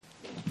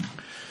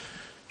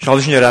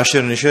Seáil sin ar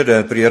eisir in isir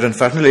bríar an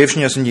fearna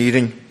léifsne as an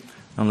díring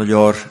an na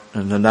leor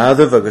na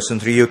nádah agus an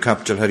tríú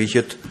capteal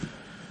haríchiad.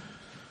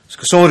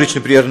 Sgosónrich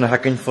na bríar na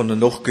hacinn fan na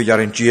noch go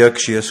jarin diag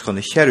sias chun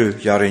na cheirú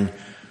jarin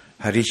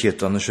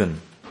haríchiad an na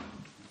sin.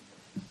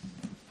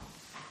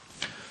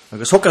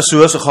 Agus hoca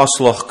suas a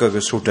chaslach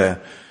agus húta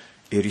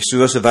í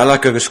suas a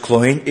bhealach agus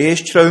clóin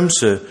éist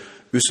traumsa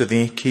ús a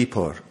bhín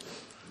cípar.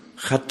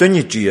 Chad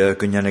dunne dia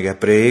go nneannig a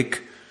breig,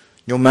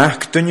 nio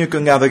meach dunne go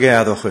ngabhag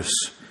éadachas.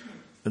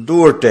 An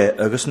dúirte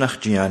agus nach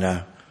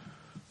diana,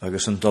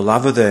 agus an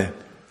dolafade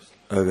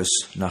agus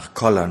nach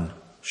collan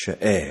se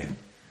é.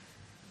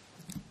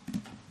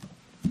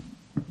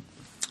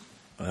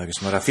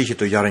 Agus mar a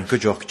fiche o jarin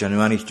cudjoch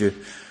januanichtju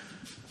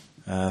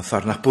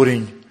far nach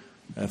búrin,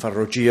 far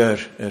rogiar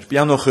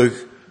bianochug,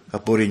 a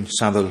búrin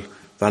samvel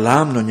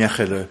valam no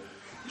nechele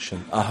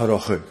sin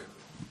aharochug.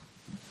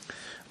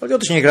 Wel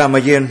gott is nie gra ma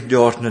jen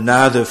diort na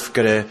nadef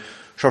gare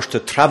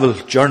sorste travel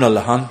journal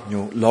han,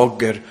 nio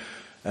logger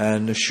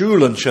na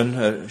siúlan sin,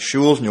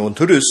 siúl nio an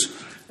turus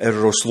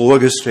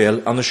Roslog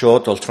Israel an na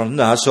siot al tron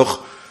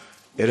nasoch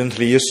an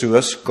tlí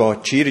suas gá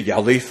tír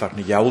jalí far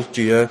na jaul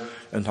dia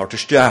an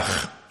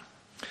hartisteach.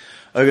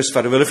 Agus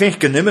far bhfuil féin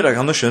go nimmer ag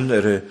hanna sin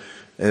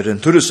an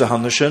turus a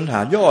hanna sin,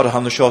 ha jaar a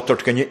hanna siot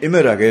dort gannne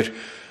immer ag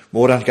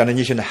mór an ganna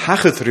níchen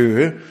hachad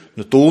rúhe,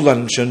 na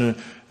dólan sin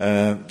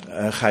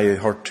chai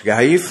hort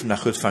gaif, na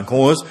chud fan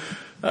cóas,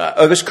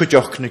 agus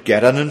cudjoch na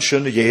geranan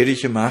sin na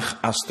dhéirich amach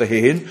as da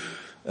héin,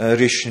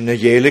 rish na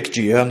dhélig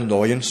dia an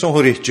nóin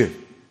sonhoritju.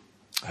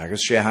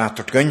 Agus sé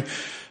hatart gain,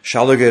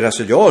 shalagir as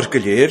a jaar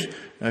geléir,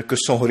 gus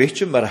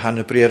sonhoritju, mar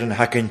hanna breir an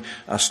hacinn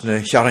as na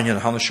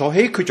jaranjan hanna seo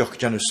hei cudjoch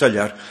janu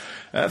seljar,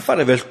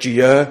 far vel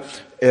dia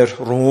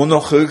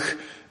rónochug,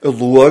 y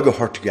lwag o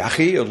hort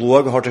gachi, y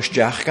lwag o hort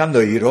ysdiach gan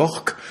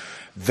dwyroch,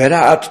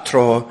 vera at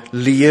tro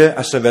lia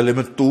as a fel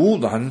im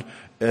dŵlan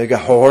ga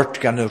hort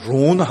gan y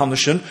rôn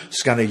hanesyn,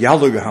 sgan y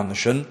jalwg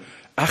hanesyn,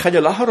 a chad y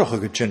laharoch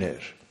ag y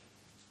tynir.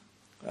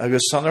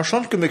 Agus san ar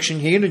son gymig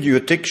sy'n hyn yn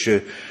ywtig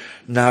sy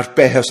na'r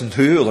behas yn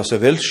hwyl as a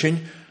fel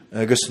sy'n,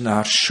 agus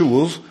na'r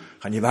siŵl,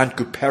 chan i fan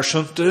gw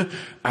persynta,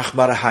 ach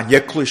mar a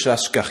hanyeglwys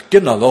as gach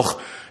gynaloch,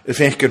 y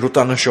fein gyrwyd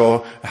an y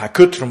sio, a ha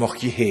cwtrymoch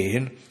i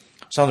hen,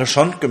 san er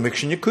son gymig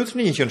sy'n y cwth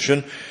ni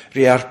sy'n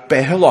ri ar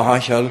behel o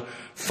hachal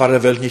far y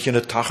fel ni sy'n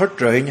y tachar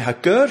drain ha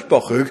gyr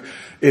bochwg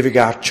i fi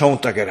gair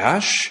tjont ag yr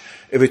as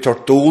i fi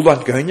tor dôl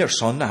an gyn ar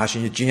son a ha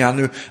sy'n y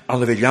gianw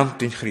an y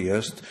filiant yn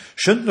chriast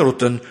sy'n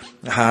rwtyn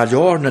ha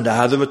lior na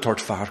nadda fi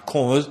tort far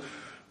cwnd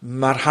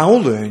mar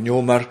hawlyn o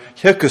mar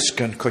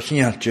hygysgan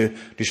cochiniantio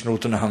rys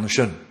rwtyn a hanna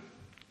sy'n.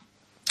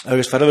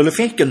 Agus far y fel y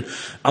ffeincan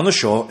an y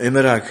sio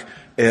ag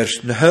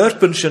na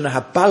hyrbyn sy'n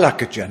ha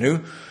balak y gianw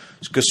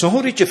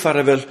Sgysonrich far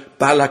fel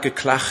balak y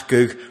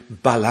clachgug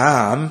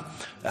balam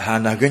ha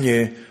na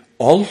gynne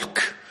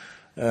olc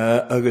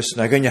agus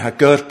na gynne ha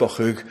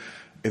gyrbochug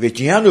y fe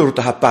dianwr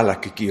da ha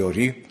balak y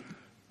giori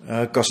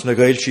gos na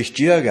gael sich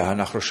diaga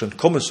nach rysyn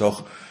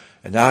cwmysoch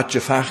yn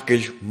adje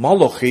fachgil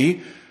molochi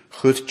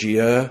chwyd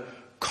dia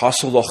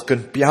cosoloch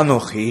gyn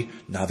bianochi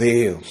na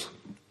feil.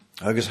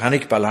 Agus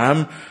hanig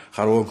balam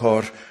char o'n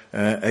cor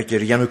ag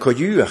yr ianw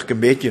codiw ach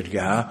gymediad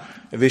ga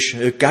vis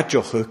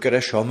gadjoch gyda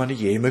sio man i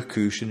ieim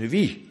cwys yn y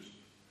fi.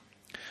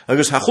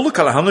 Agus ha chwlw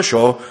cael a hanna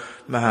sio,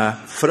 mae ha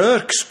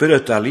ffryrg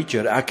spiritual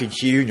idio'r ac yn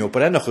hiwn o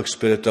brennoch ag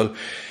spiritual.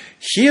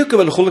 Hiw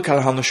gyfel chwlw cael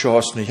a hanna sio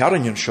as na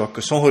hiaranion sio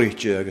gysonhwyr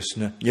agus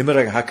na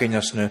ieimr ag hacyn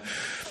as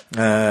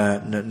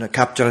na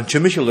captar an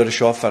tymichol ar y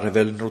sio far y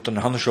fel rwt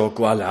yn hanna sio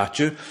gwal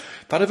atio.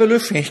 Par y fel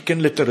yw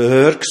ffeincan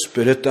literyrg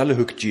spiritual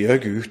hwg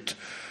diag ut.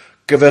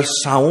 Gyfel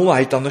sawl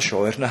aid an y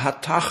sio na ha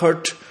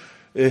tachart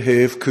y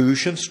hef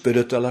cwysyn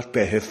spiritual ar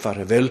behef far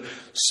y fel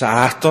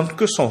Satan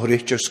gysonhwyr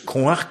ys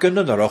cwach gyn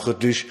yn ar ochr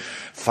dys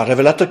far y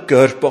fel at y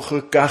gyrboch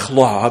y gach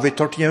loaf i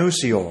tort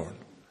iaws i orn.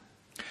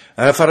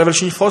 Far y fel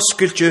sy'n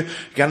ffosgyltio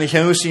gan i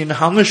iaws i'n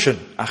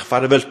hanesyn ach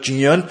far y fel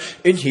dian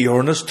yn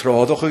hiornys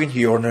trodoch ag yn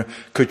hiorna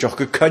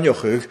cydioch y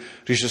cynioch ag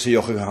rhys ys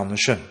ioch ag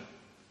hanesyn.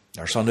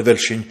 Ar son y fel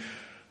sy'n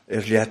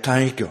liat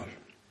taigol.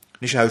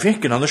 Nis hau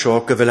ffink yn an y sio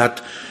gyfel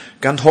at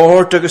gan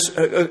hort agus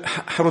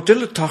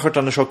harodil y tachart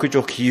an y sio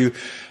cydioch hiw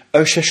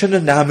ag sy'n y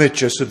namid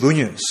ys y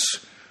fwynys.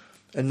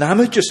 Y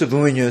namid ys y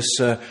fwynys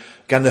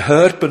gan y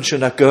hyrbyn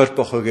sy'n a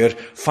gyrboch ag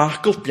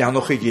ffacl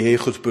bianoch i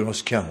iech wrth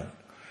bwys ciawn.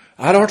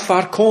 Ar ort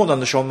far côn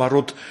an y sio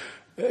marwyd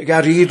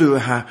gar idw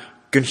ha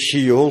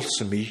gynchiol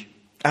sy'n mi.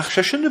 Ach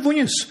sy'n y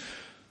fwynys.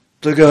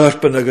 Dy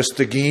gyrbyn agus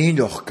dy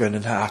gynioch gan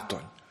yn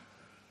haton.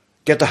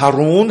 Gyda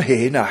harwn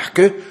hen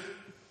achge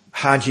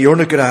han hiwr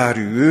na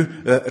grarw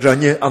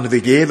rynnu an y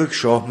fydefig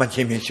sio man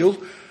hymychol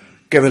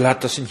gyfel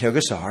at as yn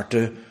hygus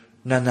arte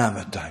na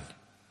namadain.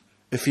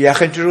 Y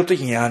fiach yn drwyd y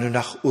hianw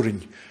nach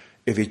wryn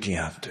y fi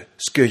diante.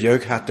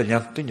 Sgyliog hat y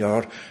liantyn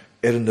iar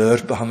yn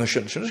yr bahan y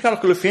sy'n. Sy'n ysgael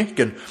gwyl y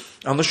ffeincan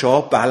an y sio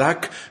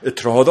balag y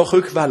trodoch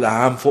ag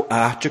falam fo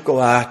atio go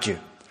atio.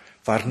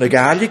 Far na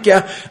galig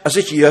as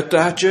y hiad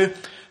atio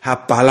ha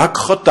Balak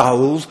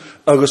chodawl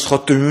agus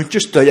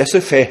chodúntis dy as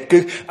y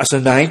fecig as y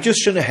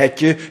naintis sy'n y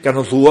hedge gan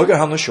y lwag a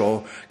hann y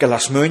sio gael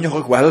as mwyn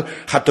o'ch gwel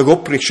had y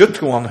gop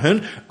risiwt gwan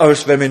hyn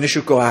agus fe mynd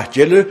eisiau go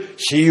adjelu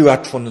siw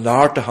at ffwn yn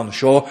art a hann y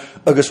sio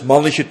agus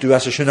molis y dwi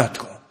as y sy'n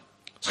atgo.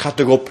 Had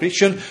y gop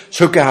risiwt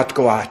so gad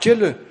go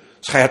adjelu.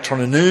 Schijt van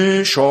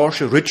een soort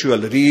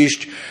ritual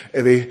riest,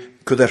 we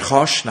kunnen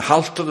gas na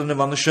halter in de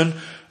wanneschen,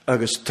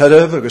 agus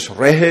terf, agus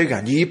rehig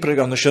en yprig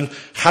wanneschen,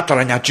 had er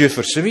een adje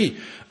voor semi,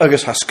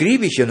 agus ha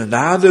skrivig in een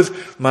nadev,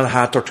 man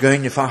had tot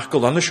geen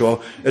fakkel aan de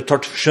show, het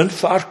tot zijn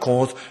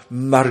varkont,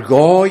 maar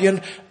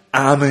gooien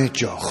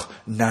amejoch,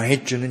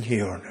 naidjen en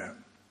heerne.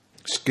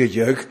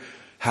 Skidjug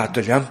had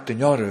de jant in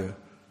jaren,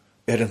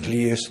 een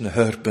lies en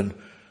herpen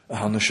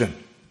hanneschen.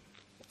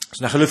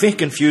 Na geloof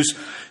ik in fuse,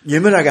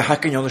 nimmer ag a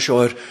hakken aan de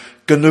shore,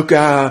 genoeg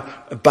a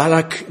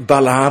Balak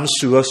Balaam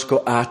suas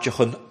go aatjoch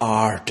een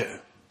aarde.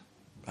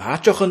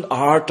 Aatjoch een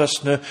aarde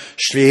as ne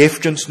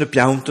schleeftjens ne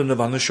bjaunten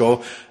van de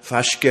shore,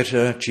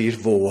 vasker tjir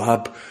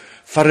Moab.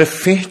 Far a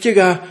feitjig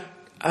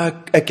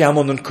a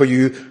gamon een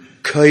koju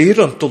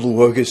keirant de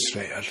luag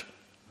Israel.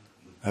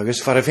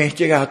 Agus far a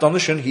feitjig a hat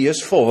andersjen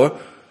hies voor,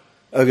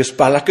 agus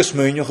Balak is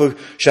meunjoch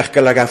sech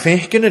gael a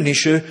feitjig in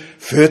isje,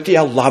 fyrt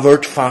a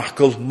lavert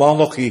fakkel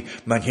manochi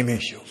man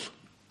himmelschul.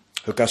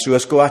 Hwg as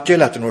uas go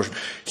atjel at yn oes,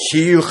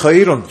 siw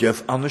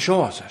cheirondjef an y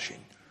sio as asyn.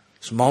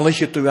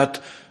 Smalich ydw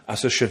at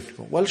as asyn.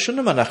 Wel,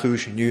 sy'n yma na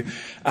chwys yn yw,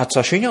 at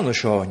asyn an y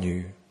sio yn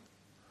yw.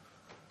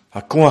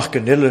 A gwach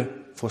gynile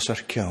fos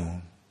ar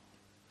ciawn.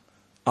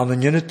 An y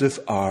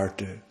nynydyf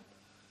arde.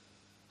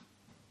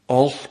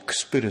 Olc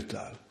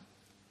spiritual.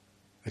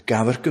 Y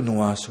gafr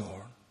gynwas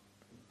o'r.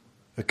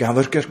 Y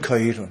gafr gyr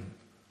ceiron.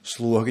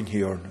 Slwag yn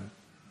hiorna.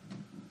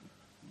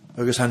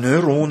 Agus han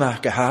yr o'n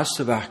ac a has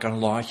y fach gan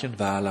laich yn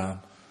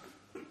falam.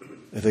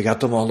 If ik had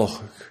de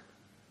malochig,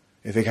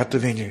 if ik had de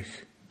winnig,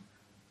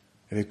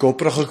 if ik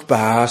koprachig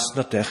baas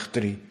na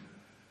techteri,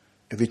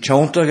 if ik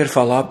tjantag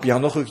falap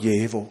janochig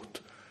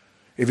jevot,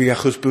 if ik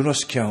achus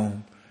bunas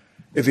kjaum,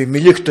 if ik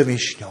miljig de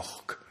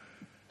visnjoch,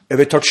 if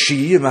ik tot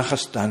schie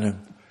machas danem,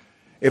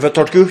 if ik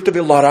tot guchte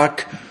wil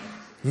larak,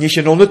 niet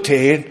in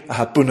onderteen, a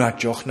had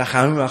bunatjoch, na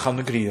gaan ach aan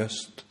de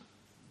griest.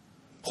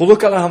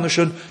 Geluk alle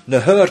hanneschen, ne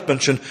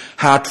heurpenschen,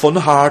 hart van de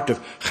hart,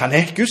 gaan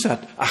echt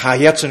gusat, a ga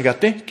jetsen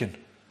gaat denken.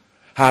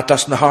 Had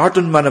as na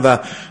harten man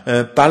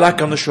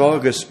Balak an de sio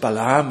agus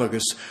Balaam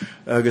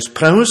agus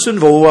prousen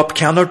Moab,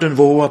 Canarden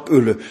Moab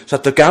ulle.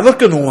 Zat de gaver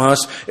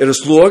genoas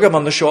is loga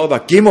man de sio va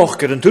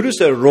gimocher en turus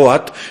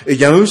roat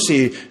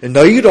jousi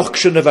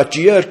neirochsene va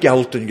gier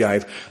gelten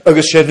gaif.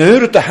 Agus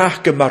seneur de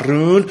hakke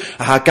maroon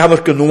ha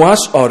gaver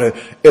genoas ore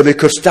we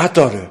kurstat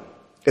ore.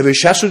 We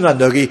shasun an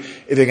dogi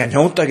we gan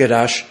honta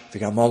gedash we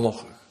gan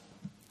maloch.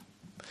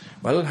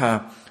 Wel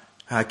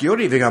ha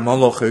giori we gan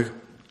maloch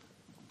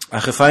a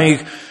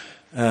gefaig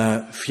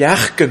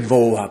fiachken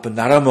Moab en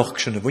daarom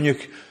zijn de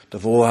wonjuk de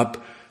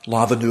Moab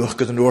laven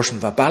nuurke de noorsen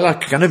van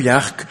Balak kan een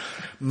fiach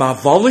maar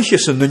vallig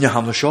is een nunje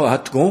handen zo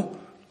uit go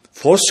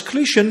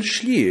vosklichen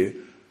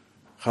schlie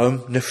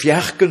gaan ne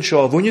fiachken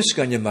zo wonjes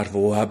kan je maar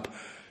Moab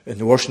en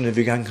noorsen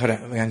we gaan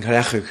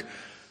gerechtig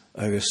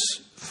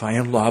ergens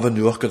fijn laven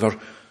nuurke daar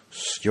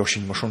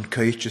joshin maar zo'n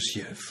keitjes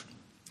jef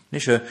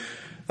niet zo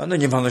dan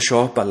je van de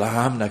zo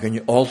Balaam dan kan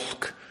je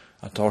olk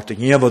het hoort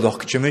niet wat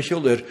ook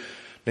chemichel er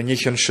dan je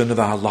kan schöne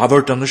waar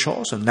lavert aan de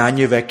chance en dan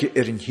je wekke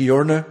in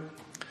hierne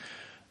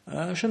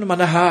schöne man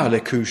hale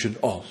kusen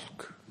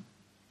olk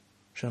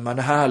schöne man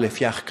hale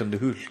fiachken de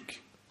hulk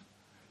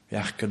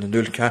fiachken de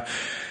hulk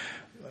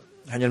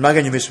han je mag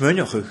je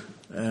mismunnig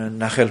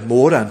nach el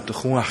moran de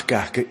groach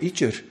kake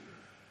ieder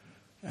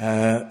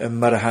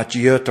maar had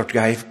je tot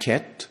gaif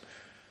ket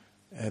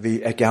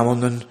wie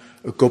gamonen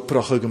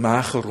goprach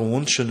gemaach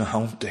rond schöne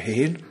hand te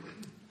heen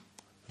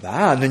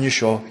waar dan je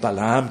zo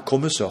Balaam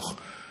kommesoch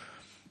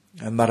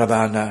maar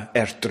na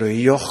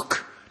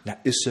dreuoch na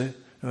isse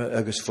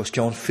agus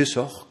fostion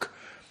fisoch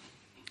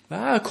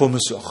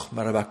kommesoch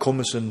maar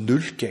kommes een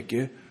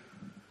nulkeke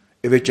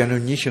weet je nu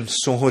niet een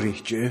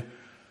sonrietje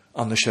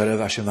aan de schere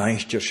was je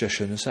meintjer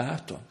schöne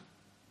saton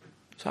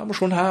samen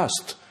schon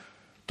haast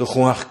de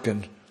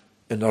goachken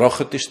in de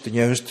rochet is de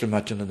juiste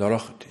met in de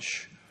rochet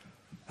is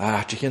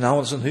je geen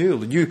alles een heel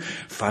nu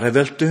fare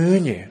wel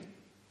teunje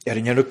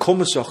in je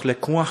kommesoch le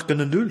goachken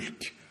een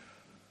nulk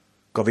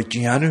Gofid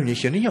janu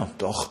niet in iemand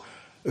toch?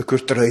 Ik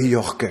word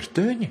dreuoch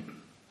kerteunje.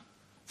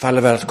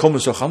 Vallen wel het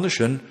komen zo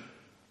andersen,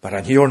 maar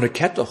aan hier een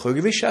kettoch,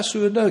 ik wist als u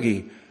een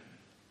dagi.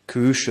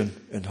 Kusen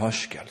en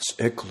haskels,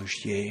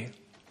 ekelus je.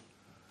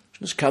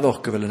 Dus ik had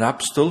ook wel een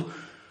abstel,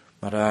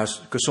 maar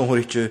als ik zo'n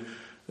hoortje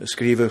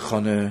schrijven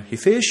gaan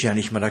hifees, ja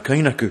niet, maar dat kan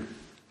je naku.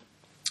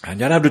 En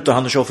dan heb je de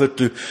handen over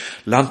te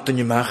landen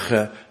je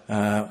mag,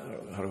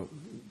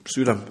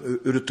 Suram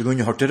uit de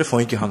gunje haar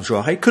telefoontje han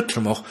zo hij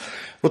kutter mag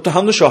wat de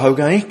handen zo hou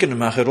gaan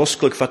maar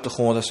roskelijk vat de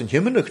gewoon dat zijn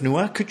hemelig nu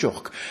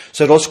akjok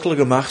ze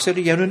roskelijk mag ze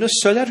die jaren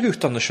seller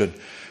gut dan schön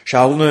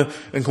schauen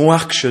een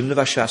goach schön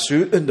was ja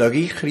so en da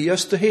ich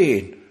kriest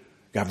heen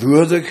ja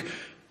würdig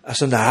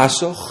as an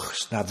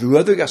asoch, na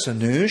vuadig as an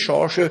nu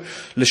charge,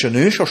 lish an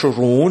nu charge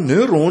roon,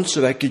 nu roon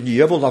se vek in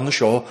jevel an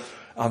seo,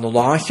 an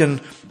lachen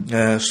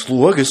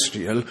slug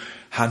Israel,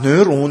 ha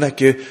nu roon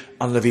eke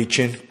an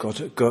levitchen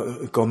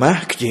go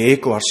mach je,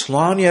 go ar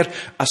slanier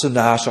as an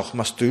asoch,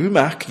 mas du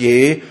mach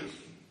je,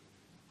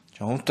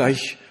 jont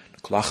eich,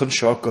 klachen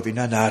seo go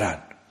vina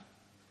naran.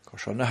 Go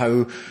seo na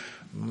hau,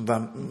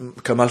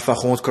 cymal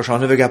ffachont, go seo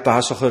na vega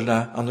basoch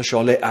na an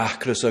seo le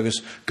achris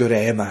agus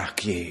gore mach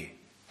je.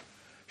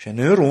 Sé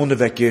nu roon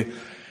veke,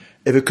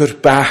 we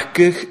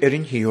kurbachig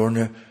in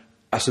hiorne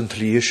as een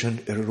trieschen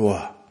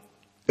roa.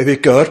 We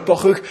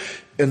kurbachig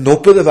in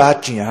noppe de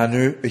waatje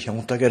anu ik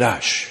jonta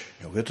garage.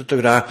 Je weet het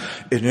gra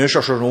in nu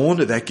as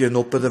roon veke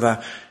noppe de wa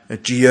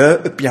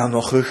die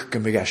pianochig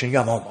kemgeschen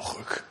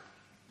jamanochig.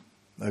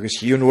 Agus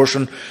hier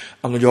noorsen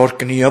aan de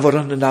jorken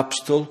neveren de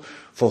napstel,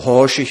 voor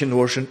haasig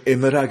noorsen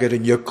immer ager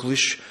in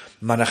juklish,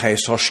 man hij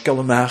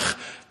soskele mag,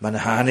 man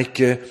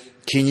hanike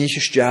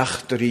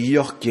kinnichtjach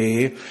drieoch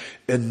ge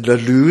in de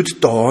luid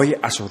daai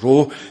as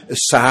ro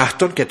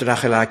Satan get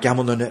rachela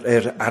gamon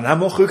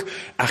anamochig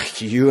ach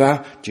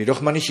jua die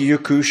doch man hier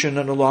kuschen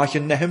en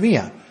lachen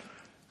Nehemia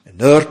en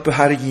nerd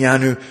behar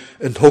janu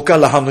en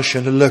hokala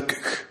hanschen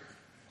lukkig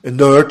en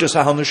nerd is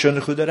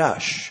hanschen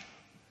goederash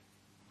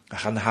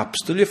gaan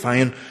hapstel je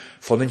fijn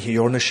van een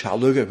hiorne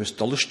shalug agus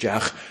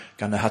dollestjach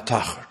kan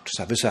hatachert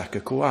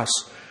sabesake koas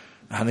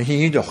han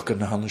hier doch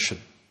kan hanschen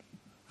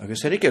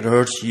agus ik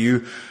hoort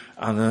you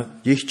aan een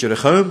jichtje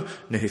geum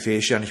ne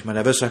hefeesje aan ik maar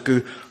hebben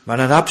saku maar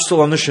een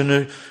abstel aan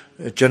de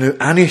jenu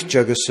anich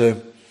agus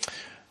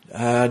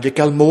de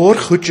kalmoor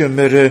goedje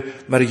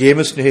maar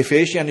jemes ne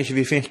hefeesje aan ik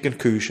wie vind ik een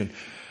kuisen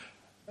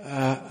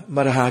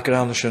maar de haker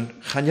andersen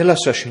gaan je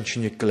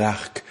lassen je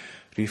glach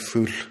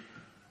riful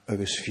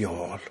agus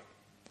fiol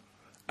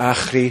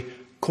achri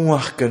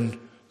koachken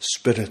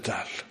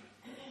spiritual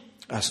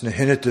as ne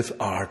hinnetiv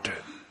aarde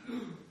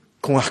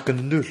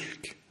koachken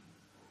nulk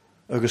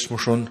agus mar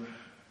schon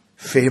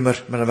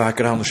fémer met een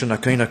waker anders na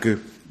keinaku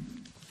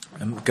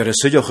ger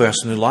sidjoch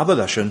as nu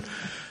labadashen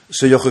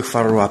sidjoch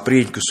farwa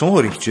print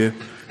kusonrichtje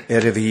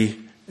wie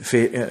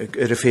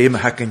féme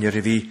hakken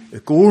wie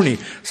koorni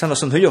san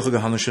as een hedjoch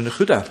gehanneshen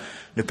guda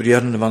de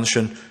prierne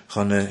wanschen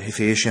gaan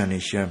hefesian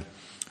ich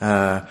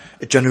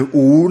het janu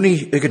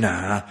oorni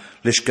igna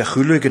lis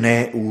gachule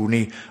gna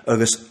oorni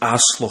agus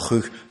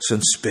aslochug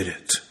zijn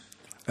spirit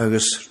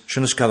agus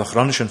shunes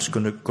kalachranishens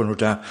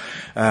kunuda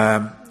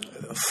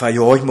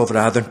Fajoig mo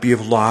vraden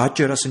bief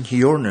lager as een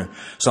hiorne,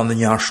 san den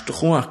jaarste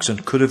goaks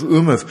en kulev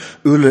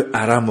ule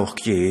aramoch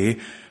je,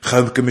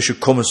 gauwke misje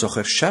kommensoch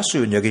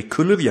chasu en jage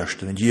kulev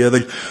jasten en je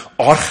wil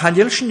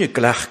archanjelschen je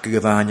glachke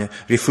gewaanje,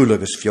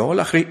 rifuliges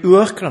fjolach ri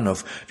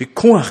uachkranov, ri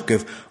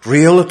koachkev,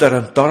 reele daar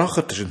een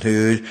darachet is een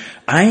heul,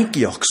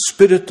 eindelijk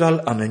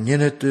spiritual an een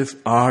genitive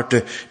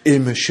aarde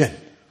immerschen.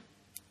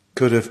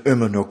 Kulev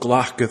no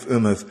glachkev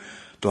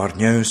door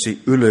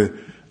njausi ule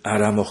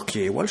aramoch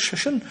je wel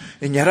session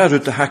in jara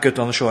uit de hacket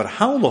aan zo'n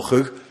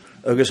houlochig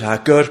agus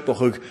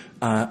hakerpochig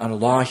aan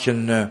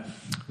lachen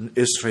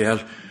Israël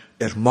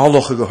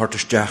malochige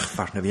hartestjach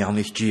van wie aan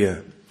niet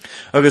je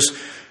agus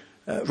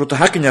uit de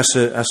hacken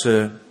as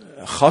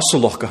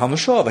gasseloch gehangen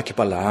zo wat je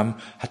palam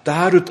het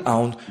daaruit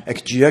aan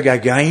ik je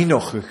gagai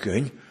nog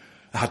gegaan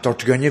het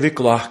dort gunje weer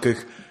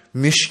klachig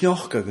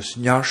misnoch agus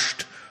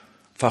njast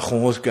van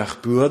gewoon gach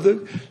boerde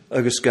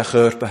agus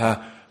gacher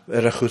beha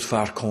goed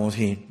vaar kon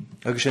heen.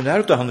 Agus in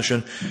uit de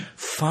handen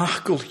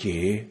fachkel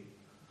je,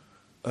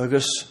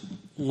 agus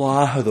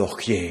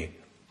lahadoch je.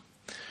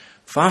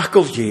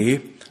 Fachkel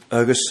je,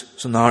 agus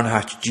zijn arn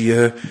had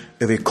je,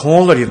 we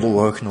koner je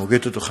loog, no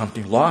gitte toch hand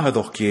niet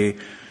lahadoch je,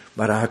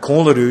 maar hij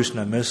koner us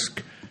na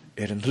misk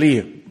een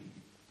lie.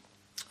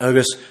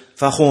 Agus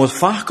gewoon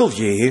fachkel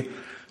je,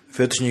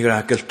 vet is niet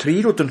rakel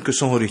trio ten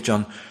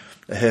kusongeritjan,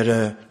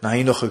 na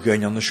nog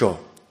gegaan aan de show.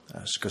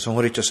 As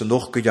gesongerit as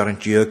nog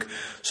gejarantjeuk,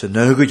 se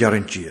neuge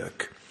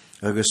jarantjeuk.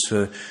 Agus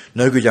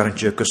neuge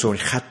jarantjeuk so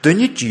gaat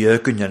dunje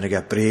jeuk en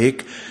je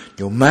breek,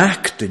 jo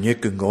maak dunje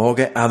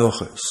kungoge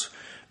adogus.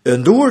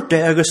 En door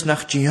de agus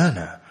nach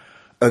Giana,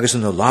 agus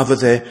in de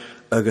lavade,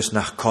 agus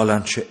nach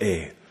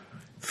Colantje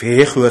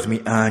Veeg hoort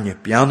mi aan je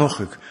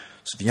pianochuk,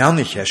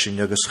 svianich heshin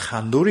agus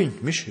chandurin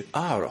misje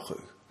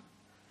arochuk.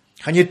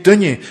 Gaan je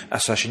dunje,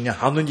 as als je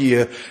handen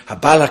je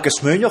habalak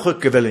smeunjoch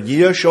gewillen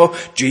je zo,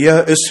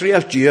 je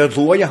Israël, je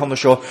loja handen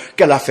zo,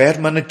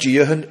 gelafer man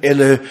je hun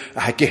elle,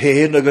 hake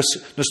heen agus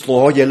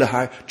neslo jelle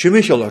ha,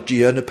 chimichel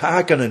je ne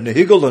paken en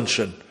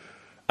higelenschen.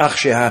 Ach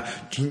je ha,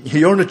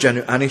 hierne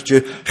jenu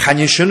anitje, gaan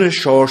je schöne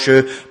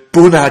schorse,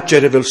 buna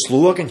jere wil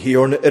slogen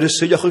hierne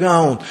silje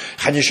gegaan.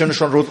 Gaan je schöne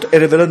schon rot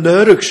wil een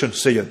neurikschen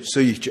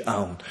zie je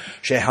aan.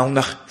 Ze hang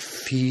nach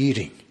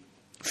viering.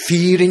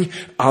 Viering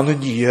aan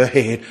een jaar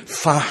heen,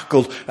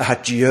 fachkel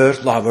het jaar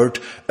laverd,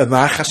 en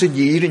maar als een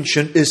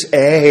jaar is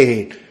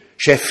een.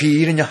 Ze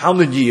viering je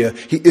handen jaar,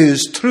 he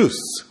is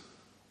truth.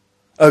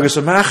 Agus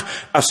een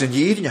maar als een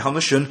jaar in je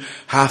handen,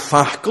 ha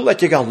fachkel het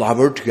je gaan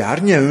laverd,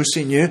 gar nieuws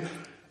in je,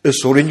 is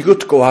zo in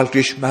goed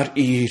goalgisch maar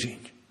iering.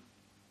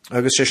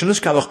 Agus sé sin is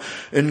galach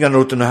in gan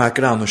rút na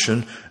hagar an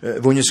sin,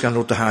 bhuinis gan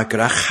rút a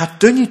hagar a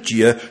chadunni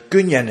dia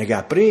gynnenig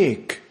a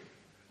breg.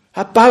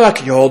 Ha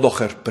Balak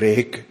jóloch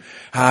breg,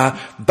 ha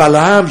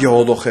Balaam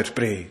jóloch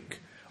breg.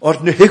 Or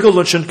na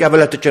higolun sin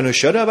gafel at y gynnu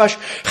siarafas,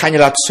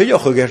 chanel at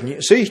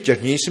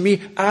syich nys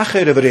mi ach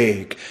y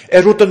breg.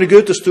 Rút an y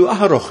gyd ystw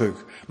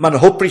aharochug. Man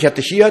hoprig at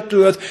y chia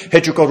dwyd,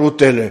 hedjw go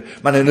rút ele.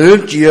 Man yn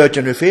ym dia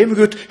gynnu ffeim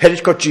gyd,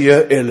 hedjw go dia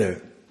ele.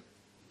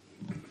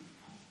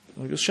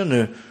 Agus sin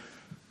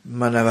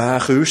man ha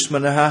chwys,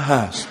 man ha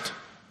hast.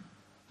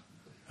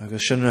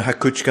 Agus sin ha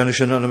cwt gan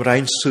sin an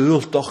ymrain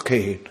sŵl doch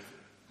cein.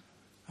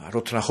 A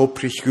rwt na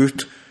hoprig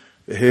gyd,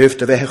 hef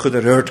dy fech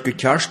yd yr yrd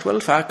gytjarst,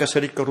 wel fag as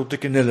hedjw go rút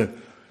y gynnyl.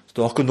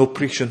 Doch yn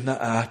hoprig sin na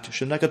at,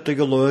 sin ag at y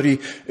gylori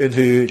yn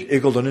hyl,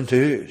 egol yn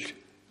hyl.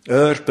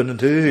 Yrpen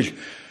yn hyl.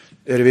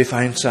 Fi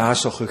fain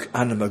sasoch ych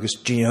anam agus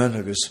dian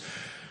agus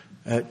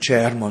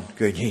chairman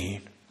gyn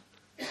hyn.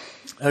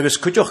 Agus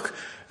cwtioch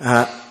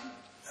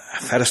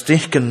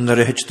ferasteichen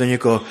ar y hydyn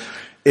go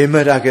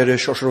immer ag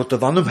siosrot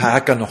y fanum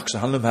haganoch,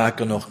 sa hanum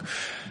haganoch.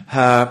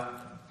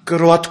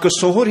 Gyrwad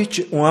gysohor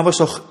ich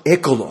uafasoch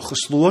egoloch,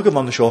 ysluag y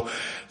fan sio,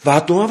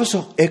 fad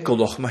uafasoch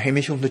egoloch, mae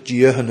hemich o'n y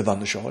dian y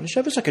fan sio. Nes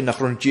efo sac yn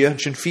nachron dian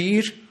sy'n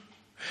ffyr.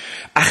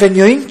 Ach yn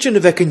iointyn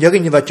y fec yn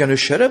ygyn i fad gan y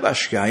siarad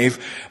asgaif,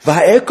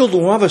 fa egol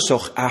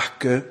uafasoch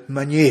ach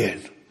manien.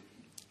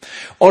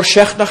 O'r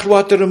siach nach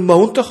rwad yr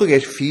ymwntach o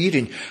gael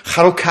ffyrin,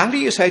 charo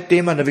cali ys haid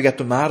dim an y fig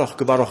at y maroch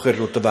gyfaroch yr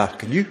rwyd y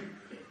fach yn yw.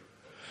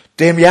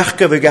 Dim iach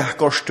gyfig ach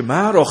gost y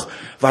maroch,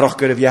 faroch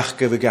gyr iach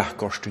gyfig ach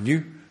gost yn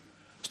yw.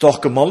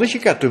 Stoch gymolich i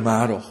gat y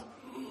maroch,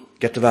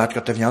 gat y fad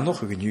gat y fianoch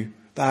yn yw.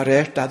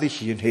 Fa'r daddi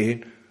chi yn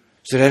hen,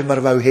 sy'r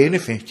mar faw hen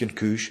y ffeint yn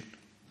cwysyn.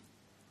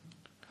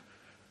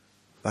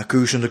 Fa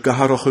cwysyn y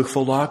gyharoch ych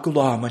fola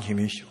gwla man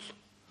himichol.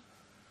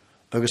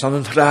 Agus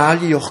an yn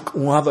rhali o'ch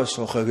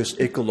uafasoch agus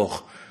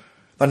egoloch,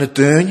 fan y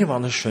dyn i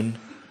fan y sy'n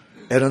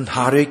yn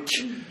harig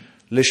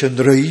leis yn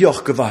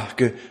rhaioch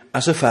gyfage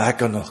as y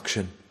ffag anoch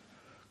sy'n.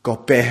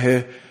 Go behe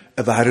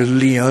y far y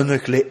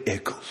lianach le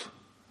egol.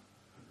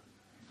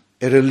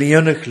 Y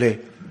lianach le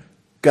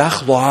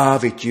gach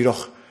loaf i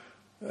diroch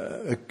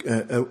y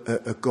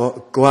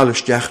gwael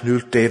ysdiach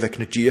nŵl defec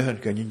na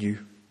diahan gan i niw.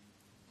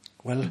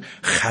 Wel,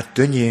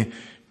 chadyn ni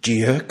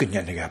dia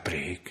gynnynig a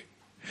breg.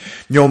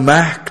 Nio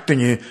mach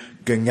dyn ni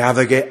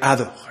gyngafag e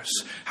addogers.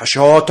 Ha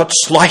sio tot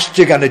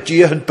slaithtig gan y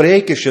dia yn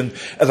breg ysyn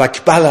y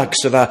fag balag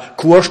sy'n fa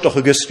cwrstoch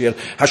ag Israel.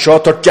 Ha sio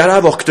tot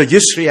jarafoch dy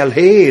Israel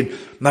hen.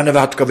 Man y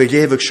fad gof ei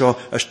lefyg sio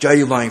ys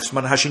jai laifs.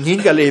 Man ha sy'n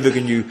hyn gael lefyg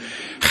yn yw.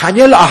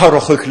 Chanel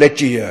aharoch ych le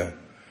dia.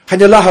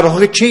 Chanel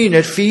aharoch ych tîn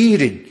er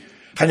ffyrin.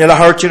 Chanel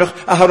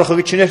aharoch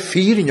ych tîn er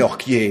ffyrin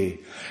o'ch ie.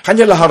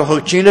 Chanel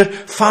aharoch ych tîn er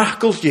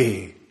ffacol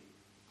ie.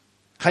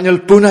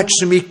 Chanel bwnad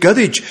sy'n mi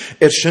gyddid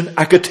sy'n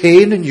ag y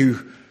tein yn yw,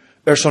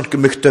 sy'n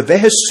gymych dy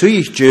fehe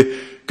sydd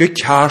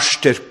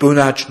gycast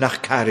bwnad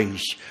nach carig.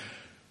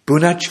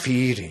 Bwnad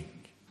ffyrin.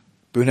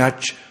 Bwnad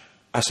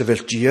as y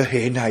fel dia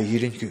hen a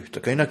irin gwyd.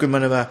 Ac ein ag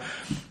man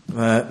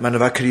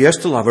yma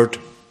criast y laford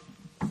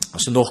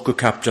as yn och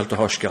capdial dy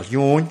hosgael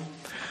iwn.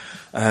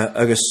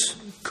 Agus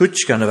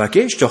cwtch gan yma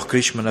geis doch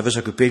gris man yfys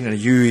ag y bing yn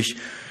y ywys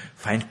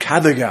fain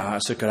caddaga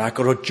as y gyr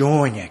agor o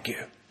join ag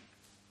yw.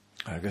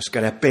 Agus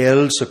gyda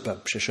bel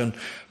sy'n sy'n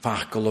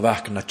fachgol o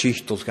fach na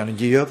tichtol gan y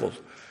diafol.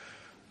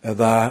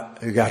 Fa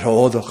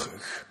garhoddwch.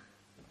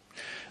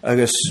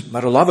 Agus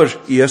mae'r lafur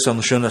ias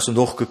an sy'n as yn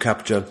ddwch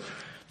capdial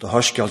dy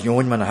hosgael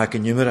iwn man a hag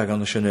yn ymwyr ag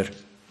an sy'n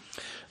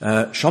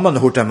Siom an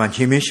hwrt am an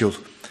himisiol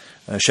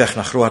sech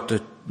nach roat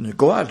y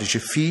goad is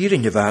y ffyr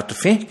yn y fad y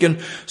ffengen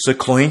sy'n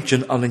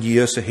cloentyn an yn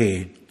ias y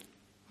hen.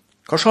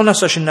 Corsion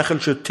as sy'n nachel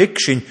sy'n tig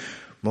sy'n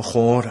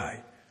mwchorau.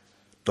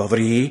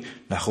 Dofr i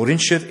nach orin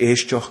sydd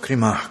eistioch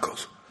crimacol.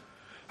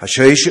 Ha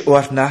sy'n o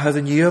ar nahad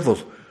yn iafol,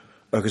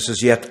 agus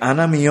is iat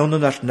anna mion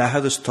yn ar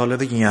nahad ys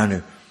tolef y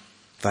gianw.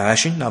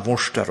 Fasyn na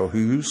fwrstar o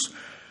hws,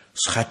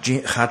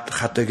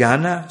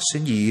 chadagana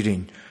sy'n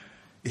irin,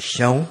 i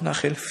llawn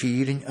nach el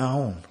ffyrin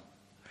awn.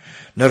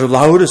 Na'r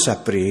lawr ys a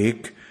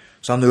breg,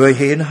 sa'n nhw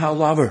hen ha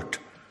lafert,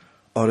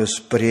 or ys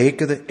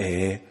breg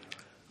ydy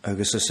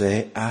agus ys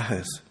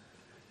ahyd,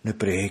 na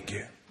breg.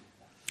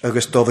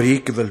 Agus dofr i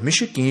gyfel mis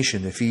y gyn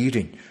sy'n y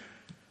ffyrin,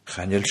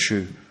 chanel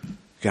siw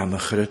gam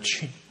y chryd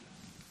sy'n.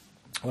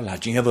 Wel, ha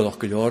dyn efo o'ch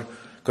gylor,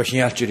 gos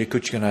ni altir i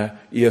cwtch gana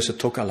i ys y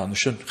tog alan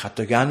sy'n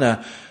chadagana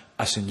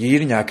as yn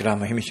irin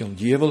agram a hymych yn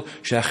diefel,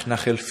 sech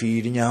nach el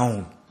ffyrin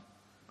awn.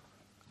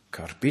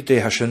 Carbi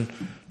de hasyn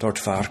dort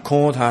far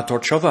cod ha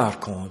dort sio far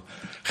cod.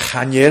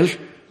 Chanel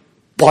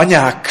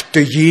boniac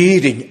dy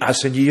irin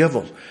as yn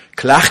diefel.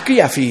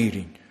 Clachgi a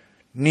ffyrin.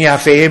 Ni a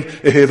ffeim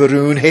y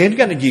hyfrwn hen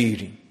gan y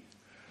irin.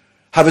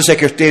 Hafys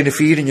eich den y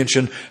ffyrin yn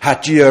sy'n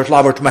hadi'r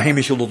lafart ma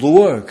hymych yn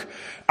lwag.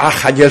 A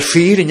chanel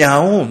ffyrin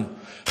awn.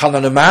 Chan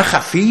y mach a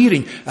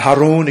ffyrin a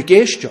harwn y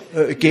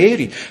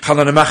geri.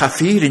 Chan y mach a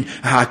ffyrin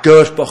a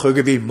gyrboch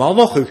ag y fi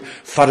maloch ag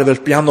far y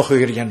fel bianoch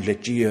ag yr ian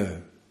ledio.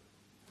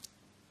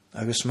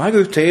 Agus mag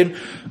o tein,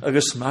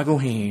 agus mag o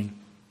hyn,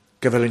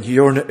 gyfel yn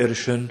hiorna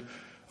sy'n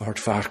o'r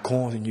far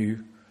codd yn yw,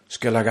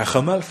 sgyl ag a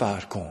chymel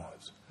far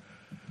codd.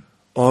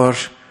 Or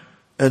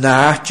yn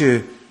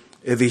aatio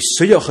y fi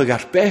sylwch ag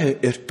ar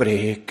beth i'r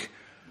breg,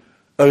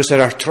 agus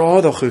ar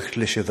trodd o'ch ych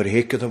lys y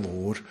freg ydw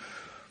fôr,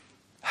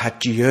 ha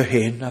dia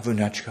hen a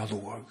fwynad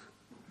galwag.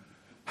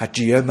 Ha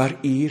dia mar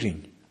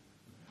irin.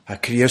 Ha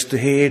crias dy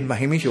hen, ma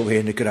hymich o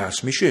hen y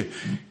gras, misio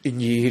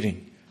yn irin,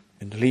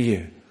 yn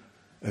lia,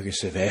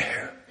 agus y fech.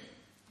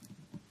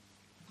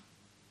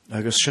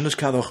 Agus sy'n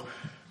ysgadwch,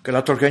 gael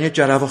adorganiad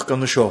jarafach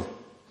gan y sio,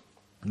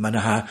 ma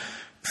na ha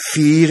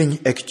ffyrin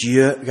ag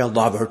dia gael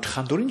lafart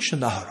chandwrin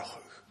sy'n naharach.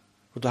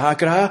 O da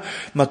gra,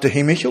 ma dy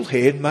hymich o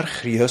hen mar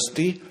crias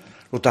di,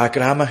 o da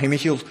gra ma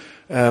hymich o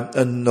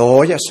yn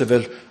noi as y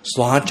fel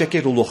slantag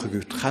i'r wlwch ag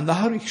ut, chan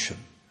naharach sy'n.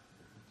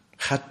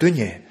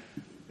 Chadwnie,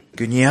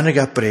 gynianig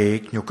a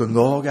breg, nio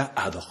gyngog a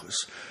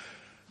adochus,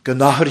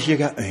 gynaharach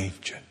a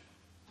eintyn,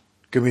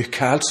 gymych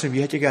cael sy'n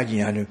fiedig a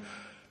gianw,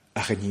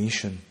 a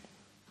chynysyn,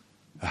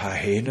 a ha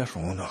hen a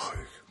rhonach.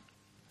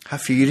 Ha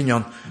ffyrin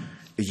yon,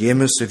 y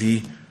iemus y fi,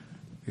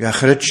 ga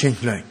chryd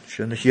synglain,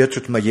 sy'n y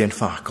hietwyd mae ien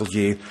ffacol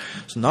ie,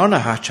 sy'n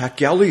arna ha chac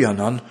galw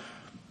yon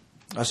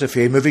as y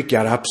ffeim y fi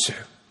garabse.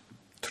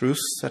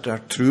 Truths that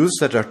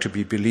are to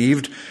be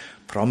believed,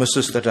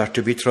 promises that are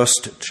to be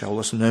trusted.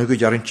 Siawl as yn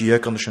ygwyd ar yn gia,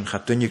 gan sy'n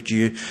chadwynig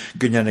gia,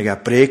 gynnynig a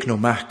breg no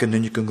mach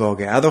gynnynig yn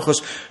gog e adochos,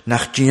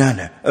 nach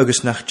gianna,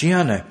 agus nach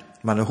gianna,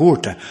 man y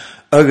hwrta,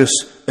 agus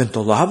yn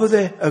dolafod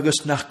e,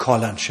 agus nach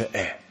colan sy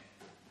e.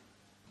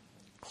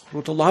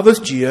 Rwy'n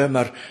dolafod gia,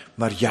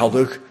 mar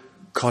ialwg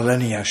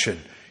colania sy'n.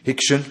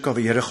 Hic sy'n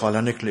gofir y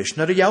cholan y glis.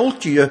 Na'r iawl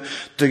gia,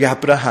 dy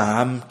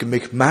Abraham,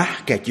 gymig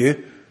mach gedju,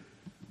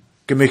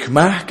 gymig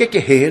mach geg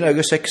y hen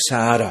agus ag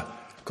Sara.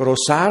 Goro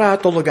Sara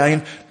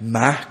adologain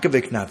mach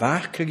gyfig na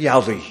fach gyg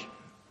ialwi.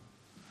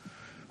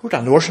 Gwyd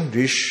anwrs yn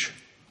rys,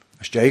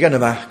 as diag an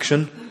y mach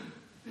sy'n,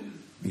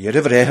 i'r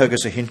y frech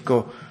agus y hint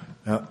go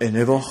yn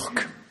y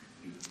foch.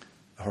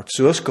 Hort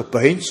sŵas go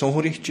bain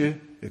sonhwr i'ch di,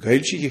 y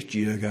gael si i'ch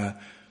di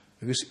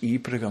agus i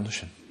breg an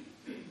sy'n.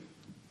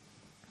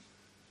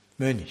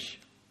 Mynig.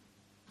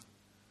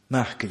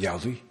 Mach gyg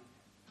ialwi.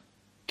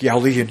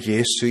 Gialwi yn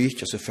Jesu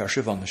i'ch as y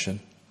fersio fan sy'n.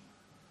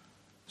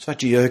 Sa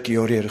dia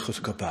gior erich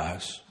wrth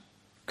gobas.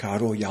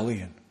 Caro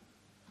ialwyn.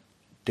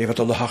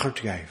 David o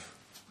lyhachart gaif.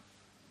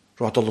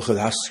 Rod o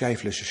lychyd as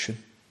gaif lys ysyn.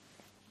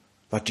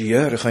 Fa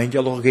dia rych ein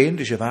dialog gein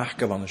dys y fach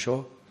gyfan y sio.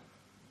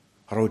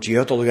 Ar o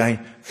dia dol gain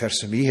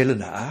fersami hil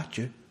yna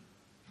at.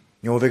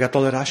 Nio fe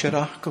gadol yr as yr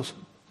achgol.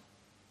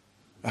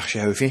 Ach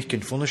si hau feint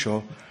gyn ffwn y sio.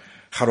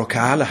 Charo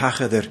cael y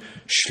hachad yr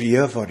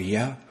sliaf o'r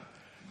ia.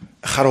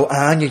 Charo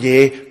an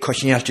ie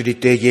cochiniach dyd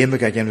de iem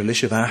ag agen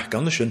lys y fach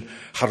gan ysyn.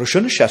 Charo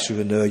sy'n y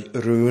siasw yn y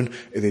rŵn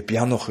y fe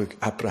bianoch ag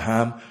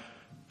Abraham.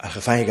 A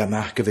gefeig a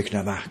mach gyfig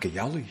na mach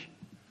gyalwi.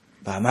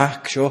 Ba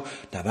mach sio,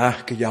 na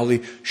mach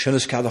gyalwi, sy'n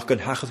ysgadwch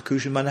gan hachad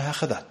cwysyn ma'n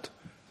hachad at.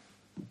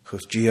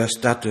 Chwth dias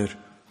dadyr,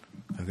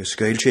 ag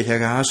ysgail sy'n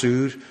ag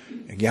asŵr,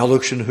 ag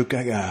ialwg sy'n hwg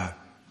ag a.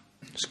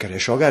 Sgar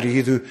esog ar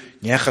iddw,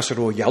 niachas ar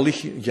o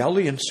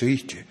ialwi yn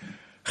swytio.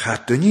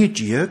 Chadwn i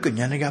dia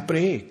gynyanig a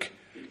breg.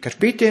 Gar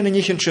beth ein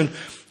yn sy'n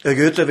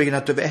ag ydw fe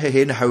gyda dy fehe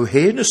hen, haw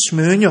hen y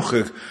smynioch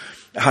ag,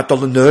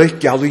 hadol yn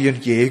oed ialwi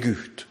yn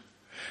iegwyd.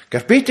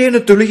 Gar beth ein y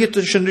dwlyg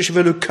yn sy'n rys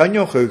fel yw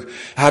cynioch ag,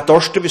 a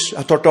dorsta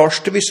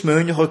fi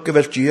smynioch ag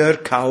gyfer diar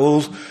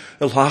cawl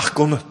y lach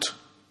gwnnwt.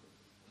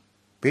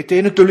 Beth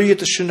ein y dwlyg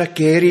yn sy'n a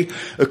geri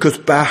y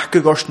cwth bach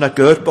ag os na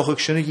gyrboch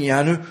ag sy'n y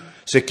gianw,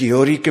 se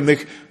giori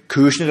gymig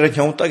cwysyn yr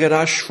anhiont ag yr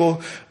asfo,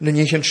 na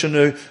nich yn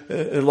sy'n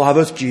y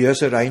lafod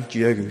dias yr ein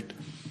diagwyd.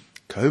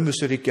 Cwm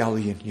ys yr i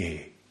gael un ie,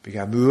 byg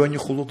a mwyn i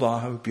chwlw dda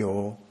hw bio.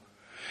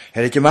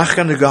 Her ag ymach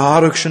gan y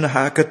garwg sy'n y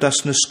hagad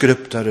as na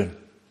sgript aryn.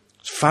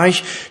 Faich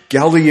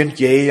galw yn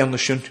ie an y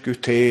synt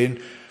gwtein,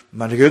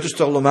 ma'n ygwydus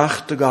dol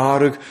ymach dy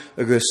garwg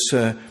agos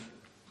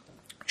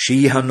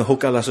si han na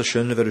hwgal as y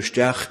sy'n fyr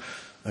ysdiach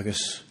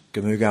agos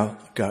gymw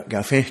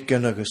gael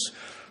ffeincan agos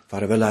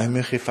far y fel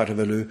aimich i far y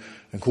fel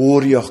yn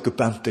gwrioch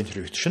gybant yn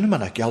rhywt. Sy'n yma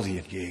na galw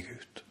yn ie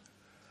gwyd.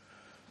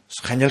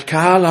 Chanel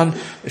cael an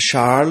y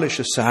Charles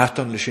is y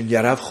Satan lys yn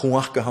iaraf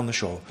chwach gyhan y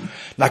sio.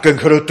 Nac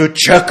yn cyrwyd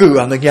tjacw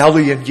an y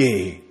galw yn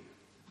ie.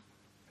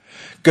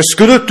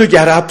 Gysgwyd tu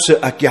jarabse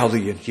a galw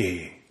yn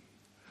ie.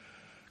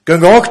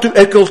 Gyngog tu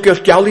egol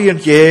gyr galw yn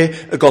ie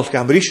y golch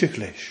am rys y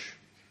glys.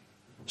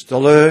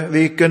 Stolle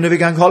fi gynnu fi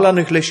gang holan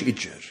y glys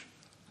idger.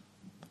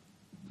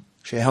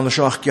 Se han y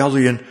sioach galw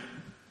yn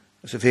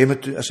as y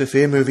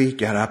ffeim fi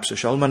jarabse.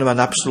 Siol man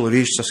yma'n absol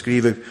rys a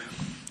sgrifig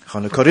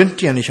chan y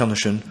Corinthian i chan y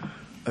sy'n.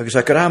 Agus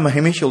ag ram a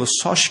hemichel y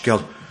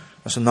sosgel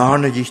as yn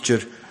arna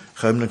ddichter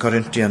chym na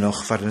Corinthian och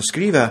far yn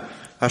sgrifa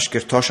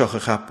asgyr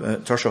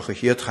torsioch y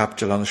hiad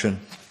chaptel an y sy'n.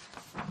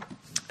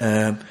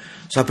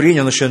 Sabrin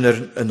an y sy'n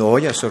yn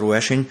oi as yr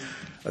oesyn,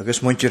 agus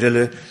mwyntir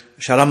yle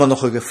siarama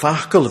noch ag y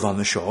ffacol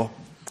fan y sio,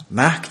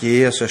 mach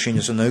ie as y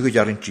sy'n as yn ygwyd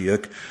ar yn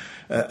diag,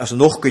 as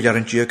yn ochgwyd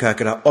ar yn diag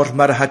ag yr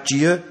ormar a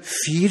hadia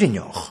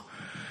ffyrinioch.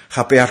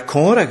 Cha be ar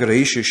cor ag yr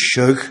eisiau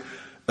siog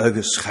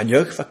agus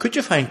chaniog, fa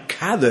cwtio fain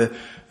cadw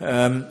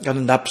gan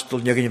yn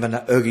nabstol niog yn fan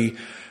a ygi,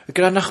 ag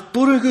yr anach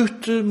bwrwg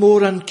wyt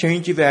môr an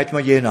ceint i fed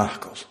ma ien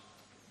achgol.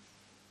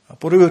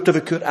 Bwrw yw't y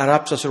fycwr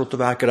arabs as yr wrth y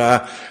fa gra,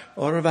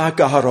 o'r fa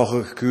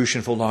gaharach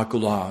cwysyn ffol na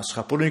gwlas.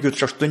 Bwrw yw't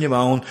trastyn i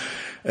mawn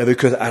y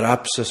fycwr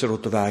arabs as yr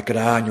wrth y fa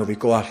gra, nio fi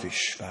gwallis,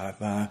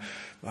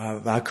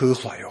 fa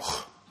cwchlaiwch.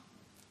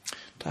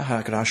 Da ha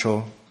gra sio.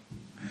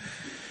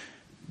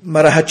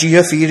 Mae'r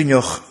hadia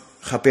ffyrinioch,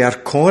 cha be'r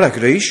cor ag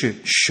reisio,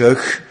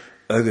 siwch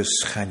agos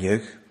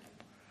chaniag.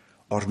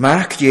 O'r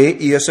mac ie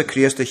ias y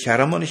Christ y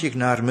charamon eich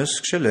gnar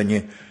mysg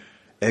sylyni,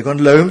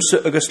 egon lawms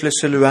agos le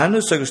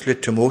Silvanus agos le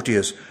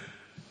Timotheus,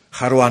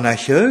 charwan a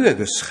hyg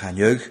agos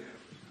chaniag,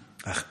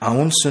 ach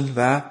awnsyn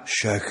fa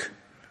siwch.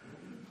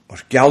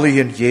 O'r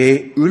gallion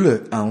ie ule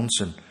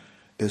awnsyn,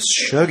 is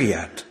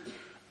siwgiad,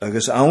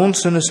 agos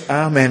awnsyn is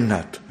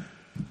amennad,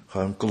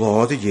 chan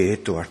glod ie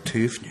door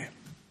tufni.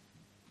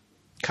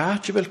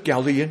 Kaatje wel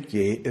gallion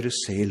ie y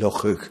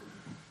seilochug.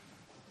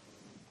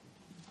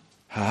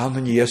 Haan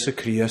yn Jesu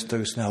Christ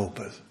agos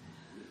nawbydd.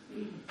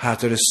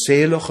 Had y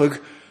seilochug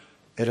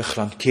y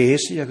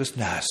chrancesi agos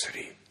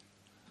nasri.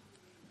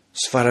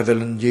 Sfara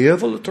fel yn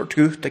ievel y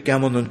tortwch da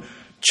gamon yn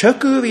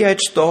tjygw fi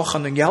eid stoch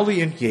an yn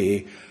gallion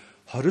ie,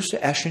 harus y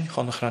esin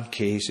chan y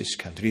chrancesis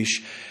can dris.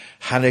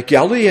 Han y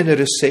gallion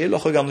y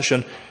seilochug an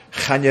ysyn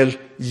chanel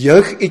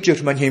yug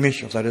idjur man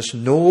hemich. There is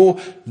no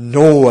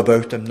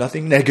about them,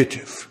 nothing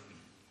negative.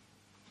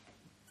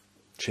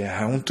 Ze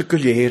hound te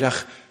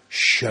gulierach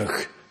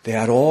shug. They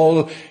are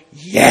all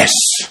yes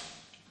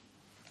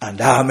and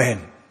amen.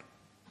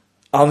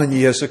 Amen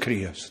Jesu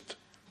Christ.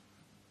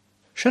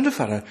 Schöne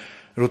Fahre,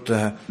 rut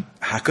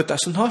hacket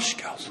as een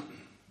haskal.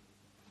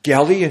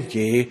 Galli en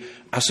je,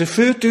 as een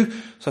futu,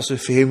 as een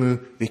femu,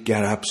 wie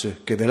gerabse,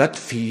 gewilat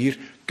 4,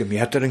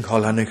 gemeter en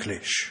kollan en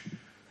glish.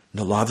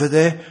 Na lave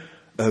de,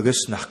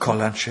 agus nach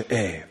kollansche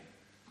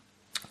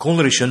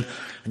Konrischen,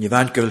 en je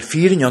waan gewil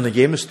 4 in de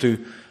jemes tu,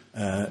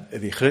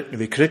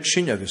 wie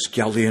kritschen, agus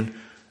gallien,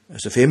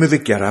 as een femu wie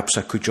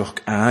gerabse,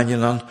 kujok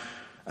aanjelan,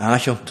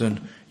 aanjanten,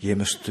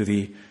 jemes tu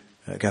wie,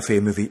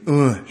 gafemu wie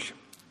uur.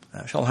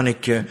 Zal han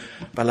ik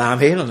balaam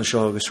heen aan de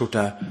zorg, soort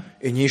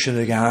in jezen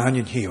de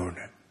aanjen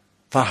hierne.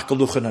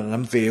 Vakeluchen en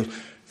hem veel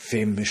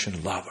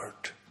femischen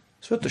lavert.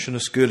 Zo het is een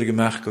schule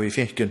gemaakt, wie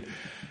vinken,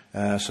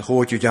 ze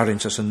hoort je jaren,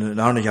 als een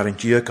andere jaren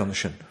dier kan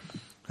zijn.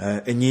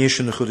 In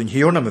jezen de goede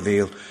hierne me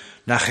veel,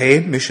 nach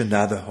geen mission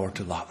nade hoort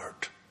te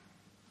lavert.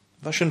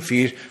 Was een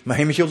 4, maar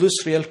hem je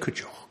Israël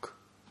kujok.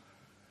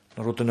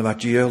 Dan roten de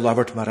wat dier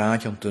lavert maar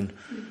aanjanten.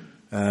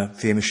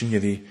 Femischen je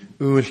wie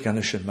uur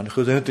kan zijn. Maar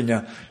goed uit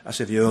ja, als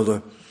het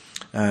jullie.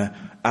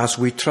 As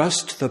we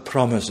trust the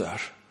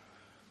promiser,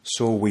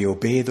 so we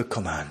obey the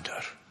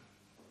commander.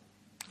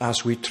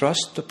 As we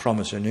trust the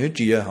promiser, nu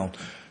die han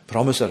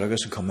promiser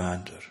agus a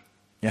commander.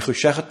 Nech u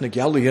sechat na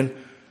gallion,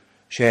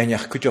 sé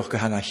nech kutjoch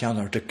gehan a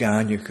chanar de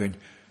ganje kun,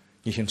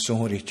 nich en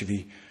sonrich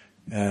wie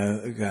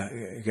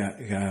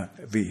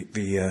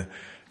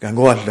gan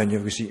goadlen je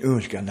wie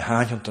uur gan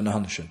haant an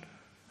hanschen.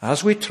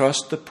 As we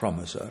trust the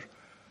promiser,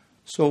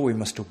 so we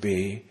must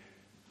obey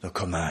the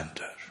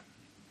commander.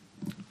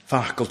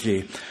 Fachgeld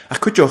je. A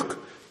kutjoch,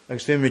 ik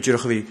stem met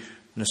jullie wie,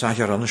 na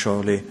sajar an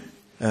sio le,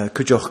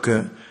 kutjoch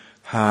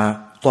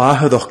ha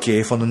lahedoch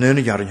je van de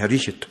 9 jaar in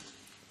Harichet.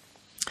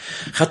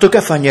 Gaat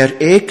ook van jaar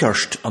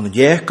ekerst aan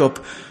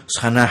Jacob,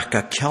 schanach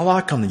ka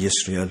kjalak aan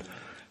Israël,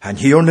 han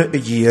hierne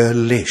je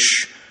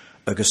lish,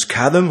 agus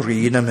kadem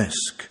rina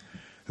misk.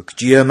 Ook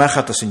die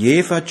machat as in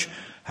Jefach,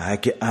 ha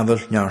ke avel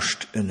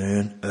njarst in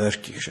een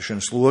urkig. Ze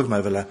zijn sloeg,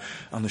 maar wel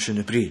aan de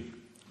schöne brie.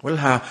 Wel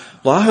ha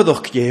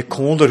lahedoch je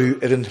konderu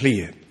een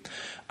hlie.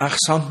 Ach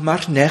sant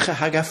mar neche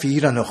haga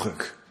 4 nog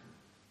ook.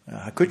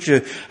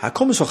 Ha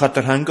kom so gaat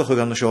er hangig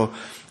aan zo,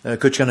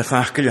 kutje aan de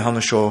fachkel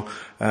han zo,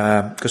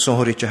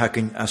 gesonhoritje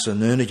hakin as een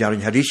 9 jaar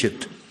in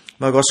Harichet.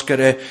 Maar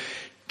goskere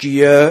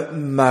die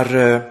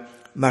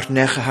maar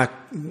neche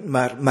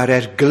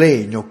maar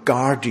glein o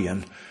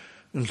guardian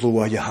een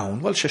loa je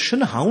hound. Wel ze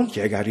schöne hound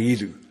je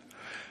garidu.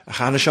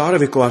 Gaan de jaren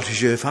we kwart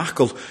je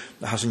fachkel,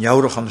 has een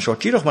jourig aan de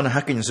soort hier nog maar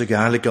hakin is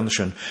egalig aan de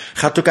schön.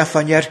 Gaat ook af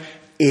van jaar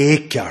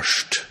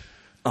ekerst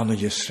aan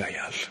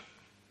Israël.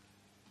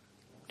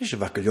 Niet een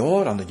wakker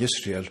jaar aan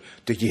Israël,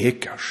 de je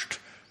kerst.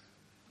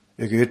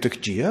 Je gaat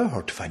ook die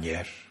hart van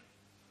jaar.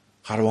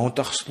 Gewoon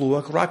toch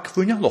sloeg rak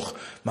van je loch,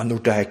 maar nu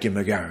dijk je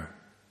me gaan.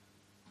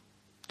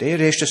 De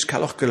eerste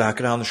skalach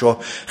gelaker aan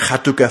zo,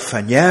 gaat ook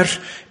van jaar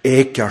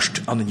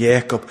kerst aan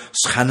Jacob,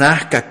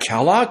 schanach ka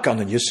kalak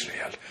aan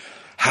Israël.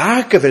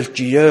 Hake wil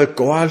die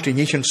goal die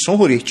niet een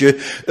sonrichtje,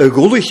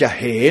 gullig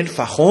heen,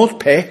 van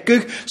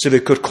pekig, ze we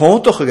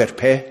kurkontig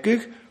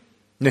pekig.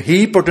 Na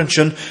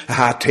hiepertenschen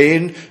hat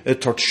heen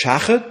tot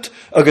schachet,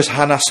 agus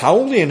hana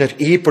sauli in het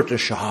epert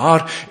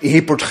schaar,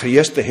 epert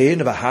Christe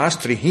heen, wa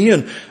haast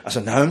heen, as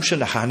een naamschen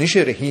de hanische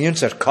heen,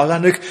 zer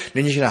kallanig,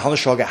 ninnig in de handen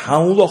schage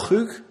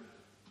haulochug.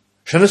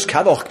 Schönes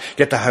kadoch,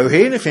 get de hou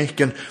heen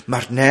vinken,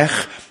 maar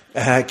nech,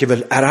 je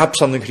wil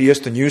Arabs aan de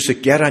Christe nieuwse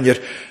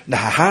geranjer, na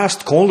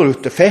haast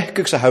konderut de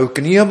fechkig, ze hou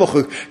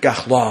kniemochug,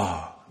 gach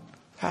la.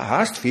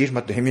 Haast 4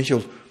 met de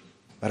hemmichel,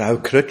 maar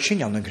hou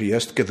krutsching aan de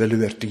Christe, gewil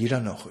uer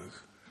dieren nochug.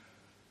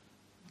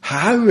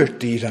 Houwer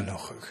dieren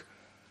nog.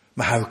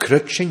 Ma hau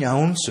crut sin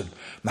ounsen.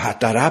 Ma ha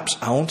darabs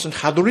ounsen.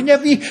 Chadurin ya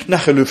vi na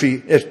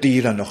chalufi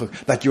dira noch.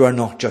 That you are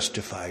not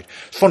justified.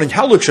 Von in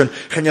halluxen.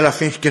 Chan je la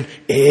finchen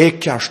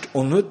kerst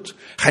unnut.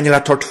 Chan je la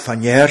tort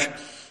fanier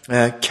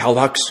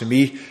kalaks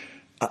mi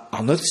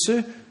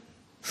annutse.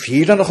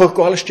 Fira noch ook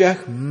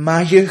gwalstjach.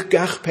 Ma je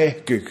gach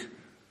pekig.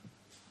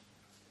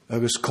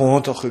 Agus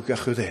kont och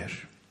gach uder.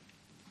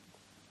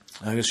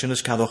 Agus sin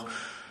is cadoch.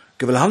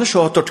 Gyfel hanna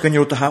sio dort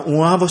gynnyw ha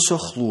uaf o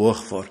soch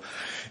lwch for.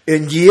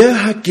 Yn ie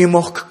ha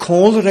gymwch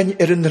col rhain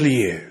yn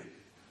rhi.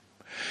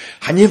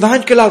 Han i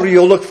faint gyda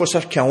riolig fos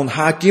ar cawn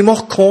ha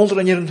gymwch col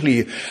rhain yn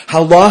rhi.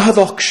 Ha la ha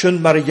ddocsiwn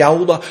mar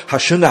iawla ha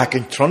sy'n ag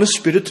yn tron y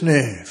spirit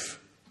nef.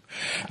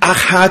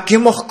 Ach ha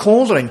gymwch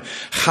col rhain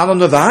chan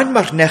yn y faint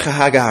mar nech a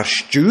hag ar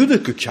stwyd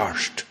y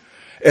gwycarst.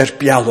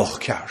 Bialoch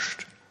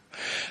carst.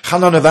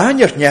 Chan yn y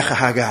faint nech a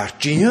hag ar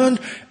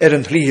dian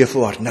yn rhi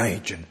fo ar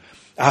naidyn.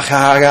 Ach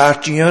hag ar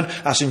dian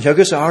as yn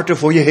hygus ar dy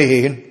fwy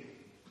hyn.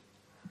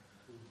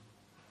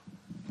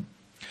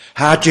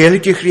 Ha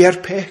jelig ich riar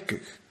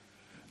pekig.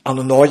 An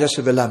yn oed as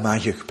y fel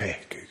amagig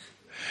pekig.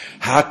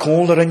 Ha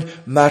koleren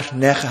mar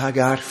nech hag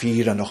ar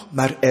fira noch.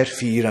 Mar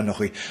fira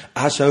noch i.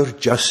 As our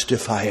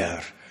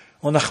justifier.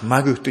 Onach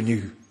magwt yn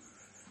yw.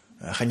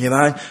 Ach yn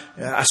ymaen.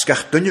 As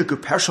gach dynnu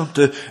gw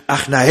personte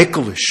ach na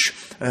ekelish.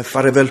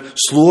 Far y fel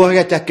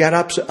slwag at a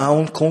garab sy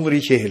awn koler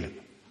i chelen.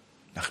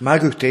 Ach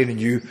magwt yn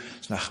yw.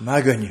 Snach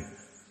magwt yw.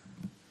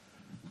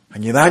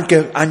 Yn ymaen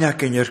gyr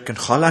anag yn yr gyn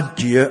cholant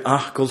dia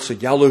ach gul sy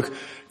dialwg.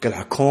 Gel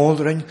ha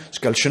koleren,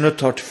 skal synne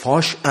tort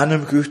fos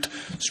anem gut,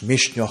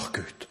 smisnjoch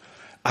gut.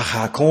 Ach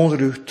ha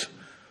kolrut,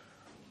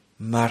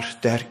 mar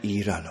der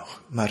ira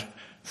noch, mar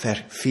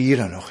ver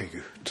fira noch i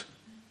gut.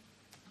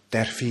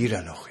 Der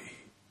fira noch i.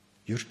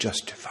 You're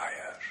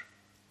justifier.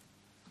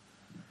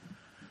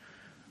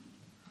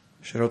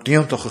 Scherot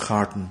dion toch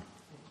gegarten.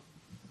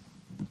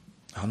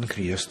 Han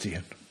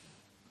Christien.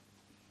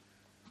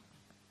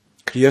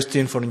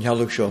 Christien voor een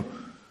jaluk zo.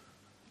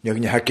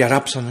 Jogn ha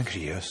gerabs an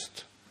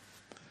Christ.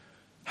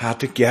 Had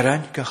de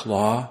gerain gach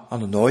la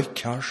an een nooit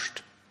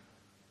kerst.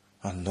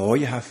 An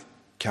nooit haf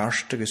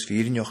kerst agus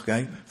vieren joch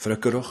gai,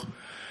 frukkeroch.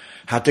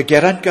 Had de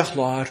gerain gach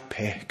la ar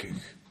pekig.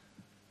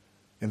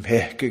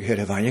 Pekig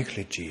her weinig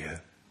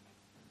legie.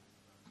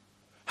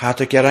 Had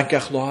de gerain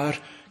gach la ar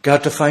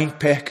gart de fein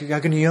pekig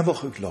ag een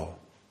eeuwig ug la.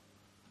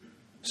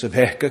 Ze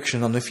pekig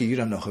sin an de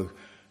vieren noch ug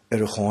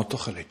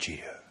gantoch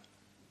legie.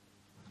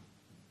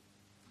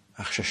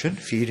 Ach se sin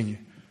vieren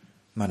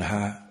man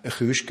ha een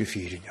guuske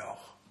vieren joch.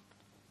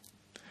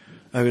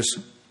 Agus,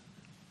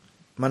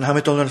 man ha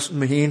met ons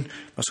meheen,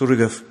 mas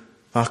urigaf,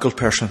 akkel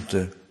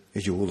persante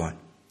i júlain.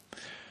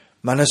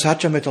 Man is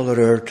hatja met al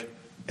rørt,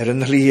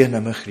 een lien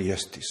am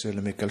Christi,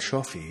 syle mikkel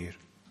sjofir.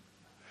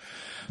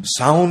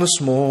 Saun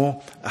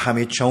små, ha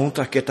met tjont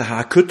ak geta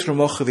ha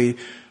kutrumach vi,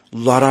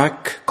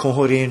 larak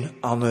kohorin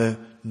anne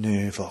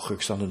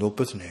nevachig, an den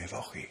oppet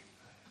nevachig.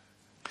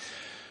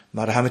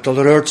 Maar ha met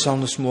al rørt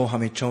saun små,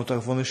 ha met tjont ak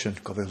vonnisjen,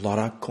 gav vi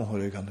larak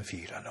kohorig anne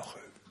fira noch.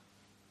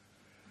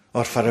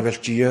 Or farabel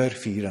dier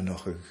fira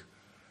noch ug.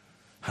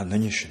 Han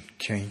nynnisjen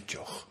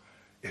keintjoch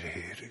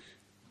herig.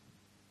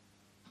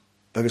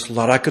 Bagus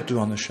laraket du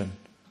annisjen.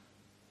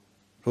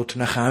 Rot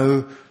nach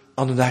hau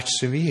an den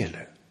datse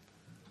wiele.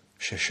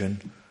 Sesjen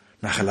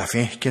nach la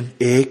fenken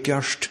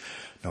ekerst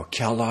no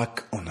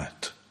kjalak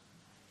onnet.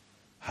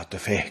 Had de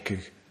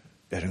fekig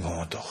een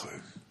gantoch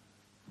ug.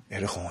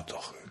 Een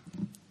gantoch ug.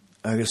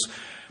 Agus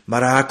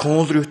maar ha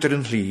koldruter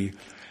en ri.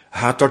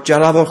 Had er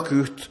jalavach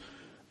gut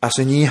as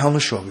en nie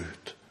hanne sjog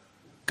ut.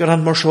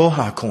 Garan mar sjo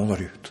ha koner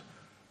ut.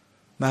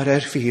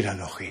 Maar fira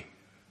noch i.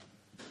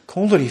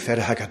 Koner i fer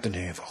ha gat den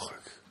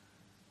evachig.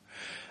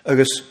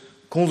 Agus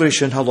koner i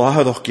sin ha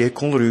laha doch ge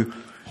koner u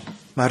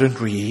maar en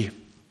ri.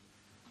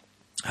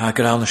 Ha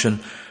granischen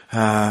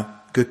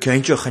ha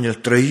gekeintjoch en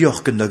je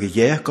treioch genug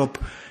Jacob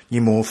ni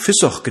mo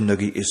fisoch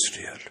genug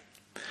Israel.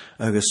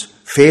 Agus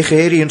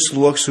fegeri en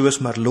sloog soos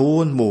maar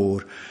loon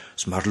moor,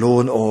 s maar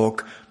loon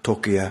ook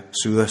tokia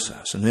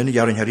suasas. En in de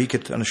jaren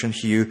hariket aan zijn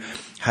hiu,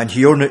 han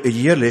hiorne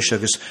een jaar lees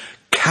agus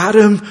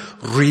karim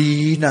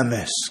ri na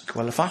mesk.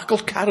 Wel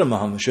fakkel karim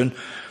aan zijn.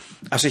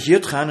 Als ik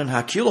hier gaan en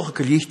ha kiloch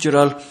gelichtje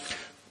al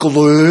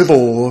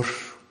glövoor.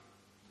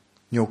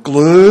 Jo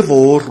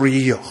glövoor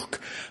rioch.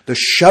 The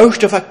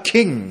shout of a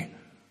king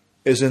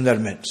is in their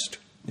midst.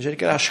 Je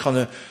zegt als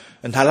gaan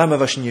een halame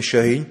was in je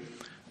schein,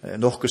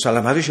 nog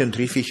gesalamarisch en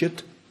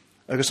driefichet.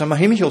 Agus am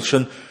hemel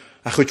zijn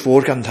a goed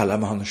voorgaan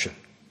halame hansen.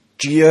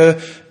 Die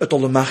het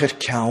allemaal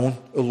count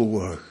a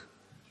loog.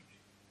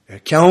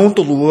 Count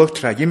a loog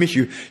tra je met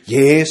je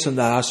jes en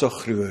daar zo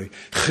groei.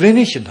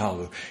 Grinnig en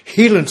hallo,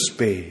 heel een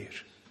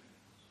speer.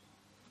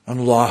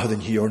 En laag den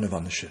hier ne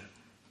vannesje.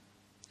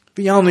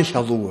 Wie aan niet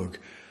halloog,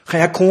 ga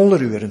je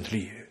koler uur en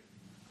drie.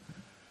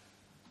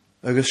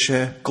 Agus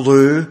se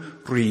glö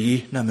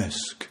ri na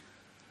misk.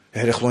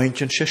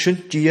 Glointjen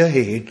session die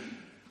heen.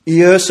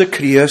 Iese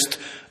Christ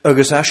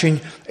agus asin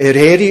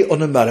eri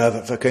on een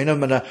mara. We kunnen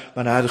men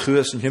de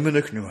goeie en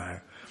himmenig nu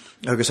haar.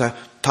 agus a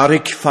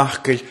tarig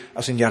fachgil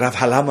as in jaraf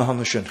halama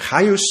hanna sin.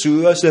 Chaiw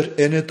suas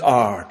in het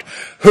aard.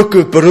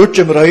 Hwg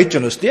brwtjum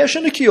reidjonus. Die is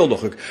in y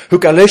ciolwchig.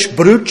 Hwg a leis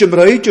brwtjum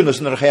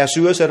reidjonus yn chai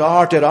suas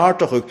aard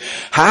aardachig.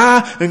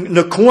 Ha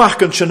na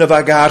cwachgan sin y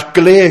fagar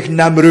gleich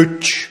na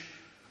mrwtj.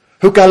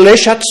 Hwg a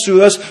leis at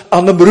suas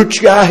an y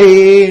mrwtj ga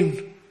heen.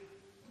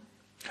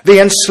 The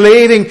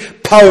enslaving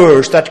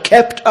powers that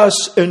kept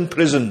us in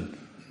prison.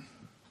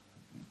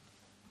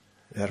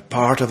 They're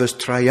part of his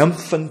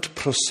triumphant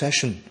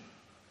procession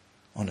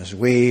on his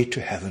way to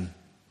heaven.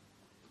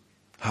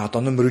 Had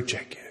on the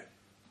mrujek.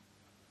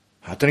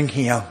 Had er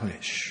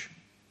English.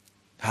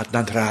 Had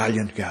na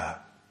dralien ga.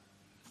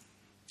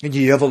 En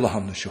jevel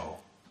han de show.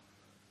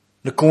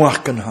 De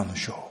kwaken han de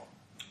show.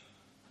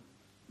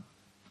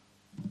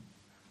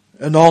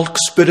 En alk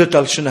spirit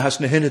als je has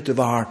ne hinne te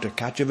waarte.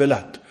 Katje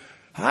willet.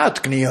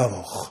 Had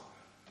gniavoch.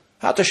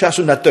 Had de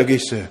chasu net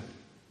dugisse.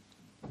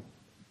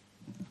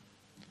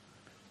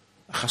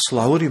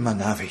 Geslauri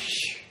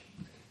manavich.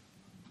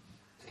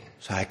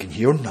 Sa ik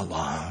hier na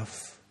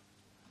laaf.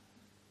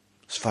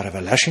 Sfar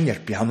we lesjen er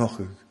pianoch.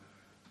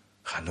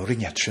 Ga nor in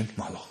jetschen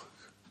maloch.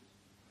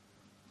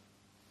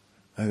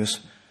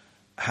 Agus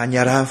han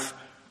jaraf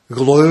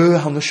gleu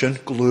hanneschen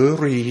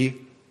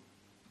gleurie.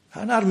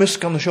 Han armis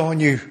kan sjo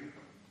nu.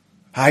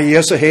 Hij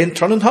is heen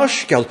tronnen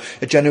haskel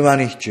het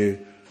genuanichtje.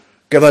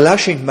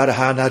 Gevalashing maar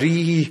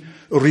hanari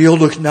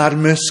riolig naar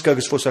mis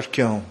agus voor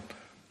sarkion.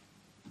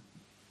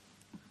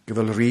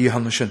 Geval rie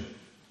hanneschen.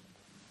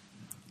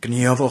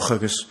 Gniavoch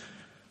agus.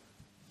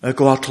 Ik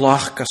wat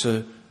lach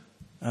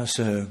as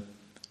a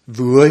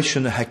vuis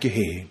in a hekke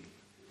heen.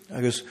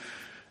 Agus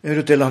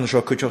er deel aan de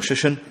zo kutjoch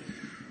session.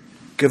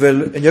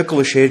 Geval een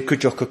jukkel scheed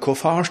kutjoch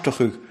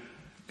kofaarstach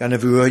gan a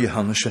vuis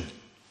hanneschen.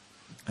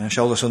 En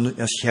zal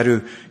as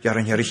jeru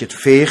jaren jarig het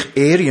veeg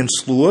erien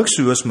sloeg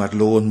soos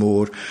marloon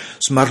moor.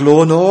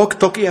 Marloon ook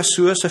tokkie as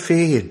soos a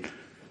feen.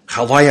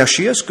 Galai as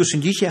sies kus in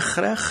die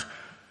grech.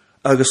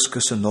 Agus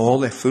kus en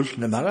al vult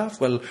na maraf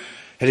wel.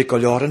 Ik al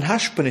jaren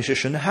haspen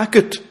is een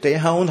hacket. De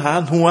haun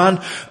han huan.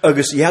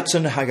 Agus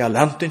jetsen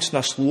hagalantins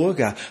na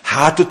sloga.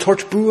 Had het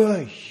tot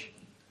boei.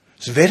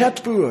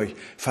 Zverat boei.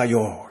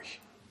 Fajoi.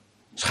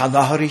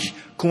 Schanaharig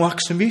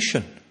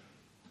kuaxemischen.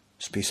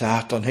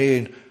 Spisat aan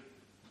heen.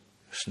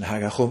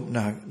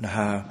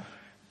 Na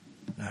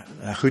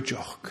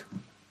goedjoch.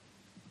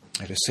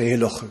 Er is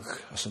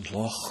zeelochig als een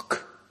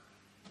loch.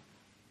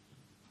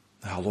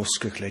 Na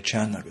loskig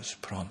lechanagus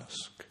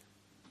pronosk.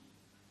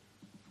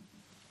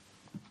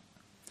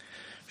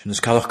 Sin is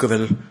calach go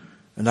bhfuil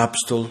an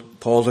apostol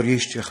Paul ar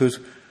íiste a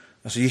chud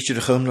as íiste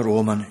de chum na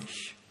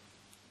Rómanis.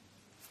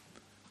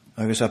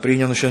 Agus a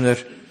bríon sin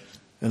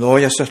an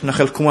áias nach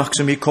chail cumach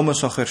sa mí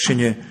cumasach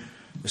sinne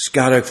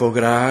scarag fó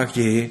graag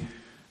dé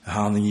a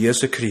hán in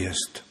Iesu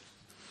Christ.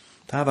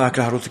 Tá bha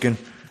garútagin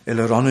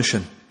ile ranne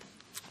sin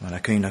mar a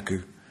céin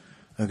acu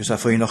agus a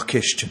faoin nach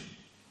kistin.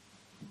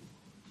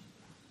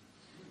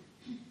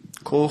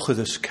 Cóchad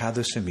is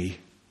cada sa mí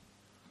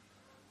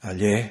a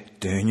le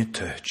duine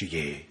tuirtí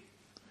dé.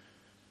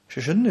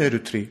 Se sin eru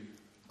trí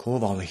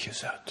cóhhalich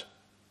is at.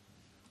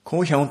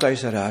 Có cheant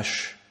eis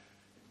arás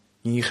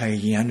ní cha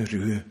dhéan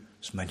rú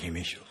s man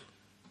himiisiil.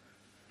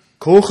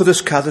 Cóchad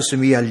is cada sa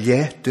mí a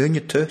le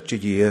duine tuirtí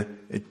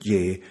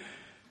dé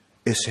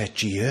is het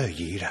dé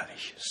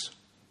dhírannichis.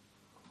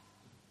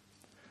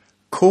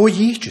 Có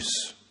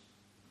dhíchis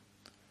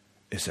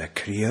is a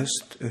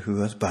Christ a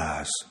huad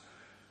bás.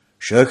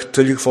 Seach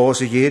tulig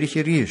fás a dhéirich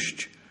a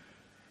ríist.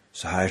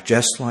 Sa haar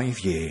jestlain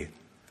bhé.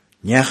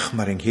 Nech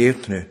mar an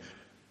héirtne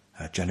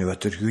a janu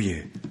at yr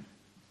hwye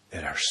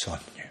ar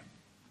sonne.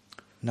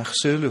 Nach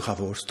sylwch a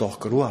fôr stoch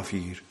gro a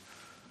fyr.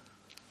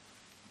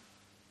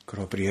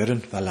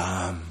 Grobrieren fel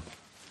am.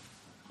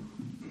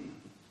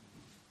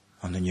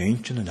 An yn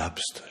ieintyn yn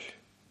abstol.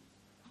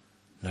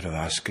 Nar a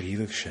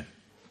fasgrifig sin.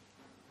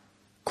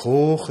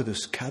 Coch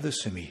ydys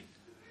cadus y mi.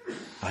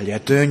 A lia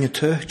dyn y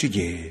tuch di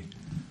ge.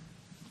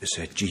 Ys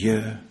e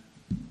dia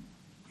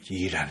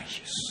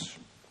irannis.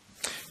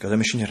 Gada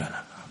mi sin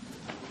iranam.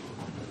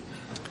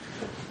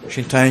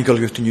 Sin tain gael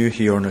gwyth niw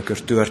hiorna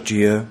gyr dŵar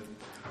dia.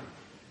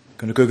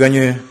 Gan y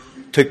gwgynnu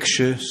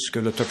tygsys,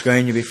 gael y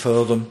torgynnu fi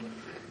ffyddwn.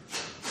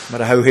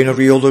 Mae'r haw hyn o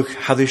riolwg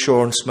haddi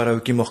siorns mae'r haw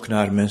gymwch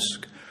na'r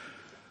mysg.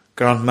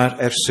 Grant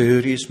mae'r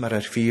syris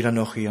mae'r ffyr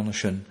anoch i anna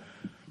sy'n.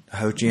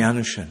 Haw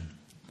dianw sy'n.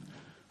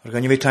 Ar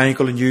gan i fi tain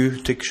gael y niw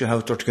tygsy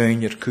haw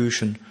torgynnu i'r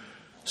cwysyn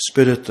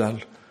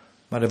spiritual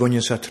mae'r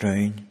fwynys at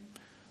rhain.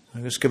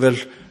 Agus gyfel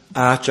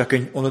at ac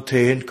yn o'n y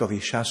tein gofi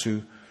siasw.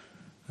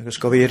 Agus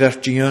gofi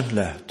ar dian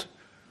led.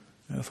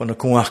 Van de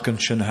koachken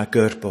sin ha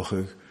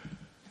gurbochug.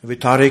 Vi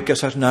tarik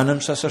as ar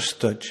nanams as ar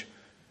studj.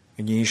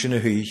 En je sin a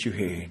huich u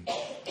heen.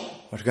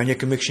 Maar gan je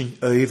gemik sin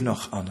uiv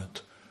noch an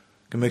het.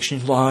 Gemik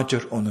sin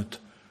lager on het.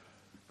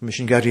 Gemik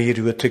sin garir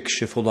u a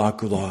tiksje vol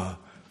agula.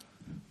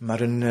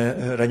 Maar in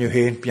ran u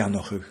heen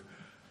pianochug.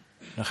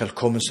 Nach el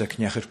komens a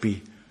knecher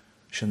bi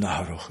sin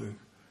naharochug.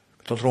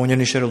 Dat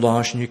ronjen is er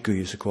laas in je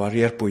kuis. Ik waar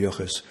er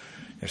boejoches.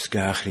 Er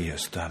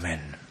skachriest.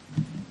 Amen.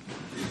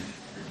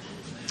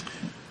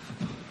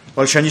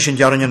 Wel, sian is yn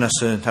diarn yn as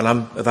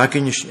talam y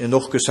fagin yn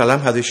och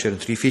gysalam hadys yn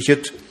tri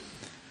fichyd.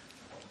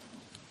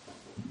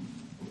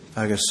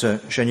 Agus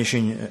sian is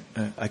yn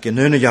ag yn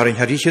yn y diarn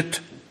harichyd.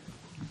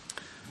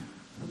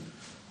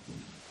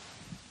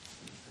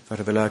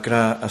 Far fel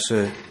agra as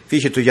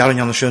fichyd o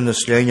diarn yn sy'n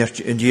yslein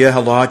yn dia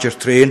halad yr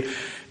tren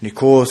ni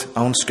codd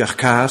ansgach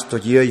cast o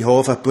dia I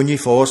hof a bunni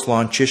ffos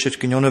lan tisyrt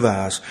gynion y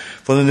fas.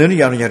 Fod yn yn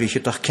y diarn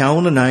harichyd ach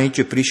cawn y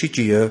naid y brisi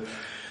dia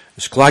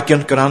Ys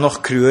glagiant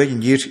granoch crwy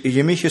yn i'r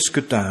ymich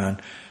ysgwdan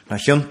na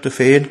chynt y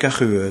ffein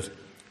gachwyd.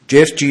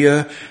 Jer dia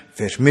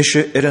fer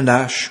misio y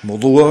nas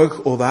molwag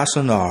o fas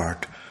yn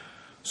ard.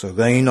 So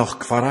gain och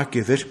gfarag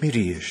I fyr mi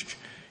rysg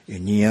I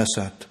nias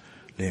at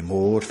le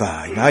môr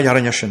fai. Na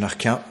iaran ysyn ach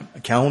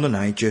cawn y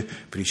naidje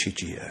brisi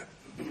dia.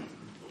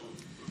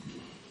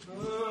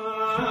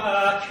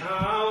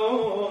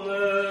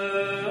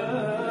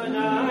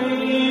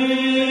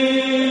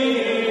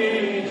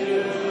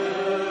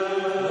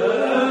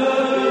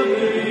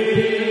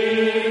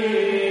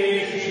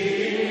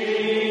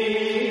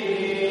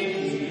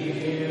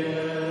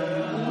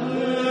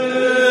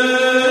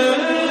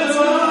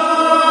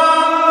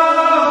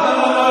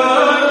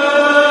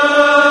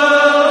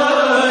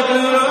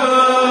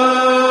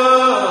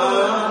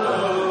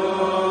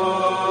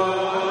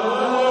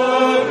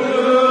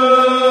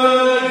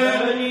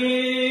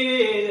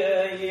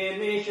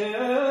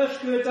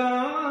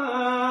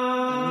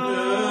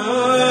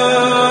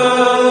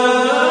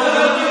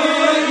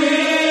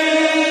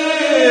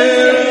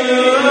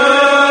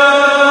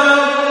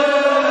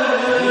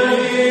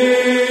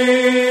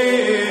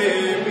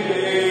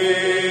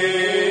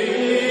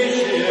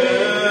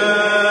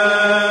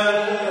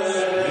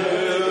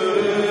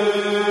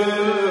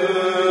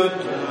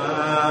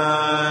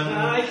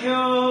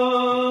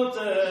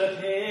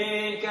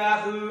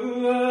 Who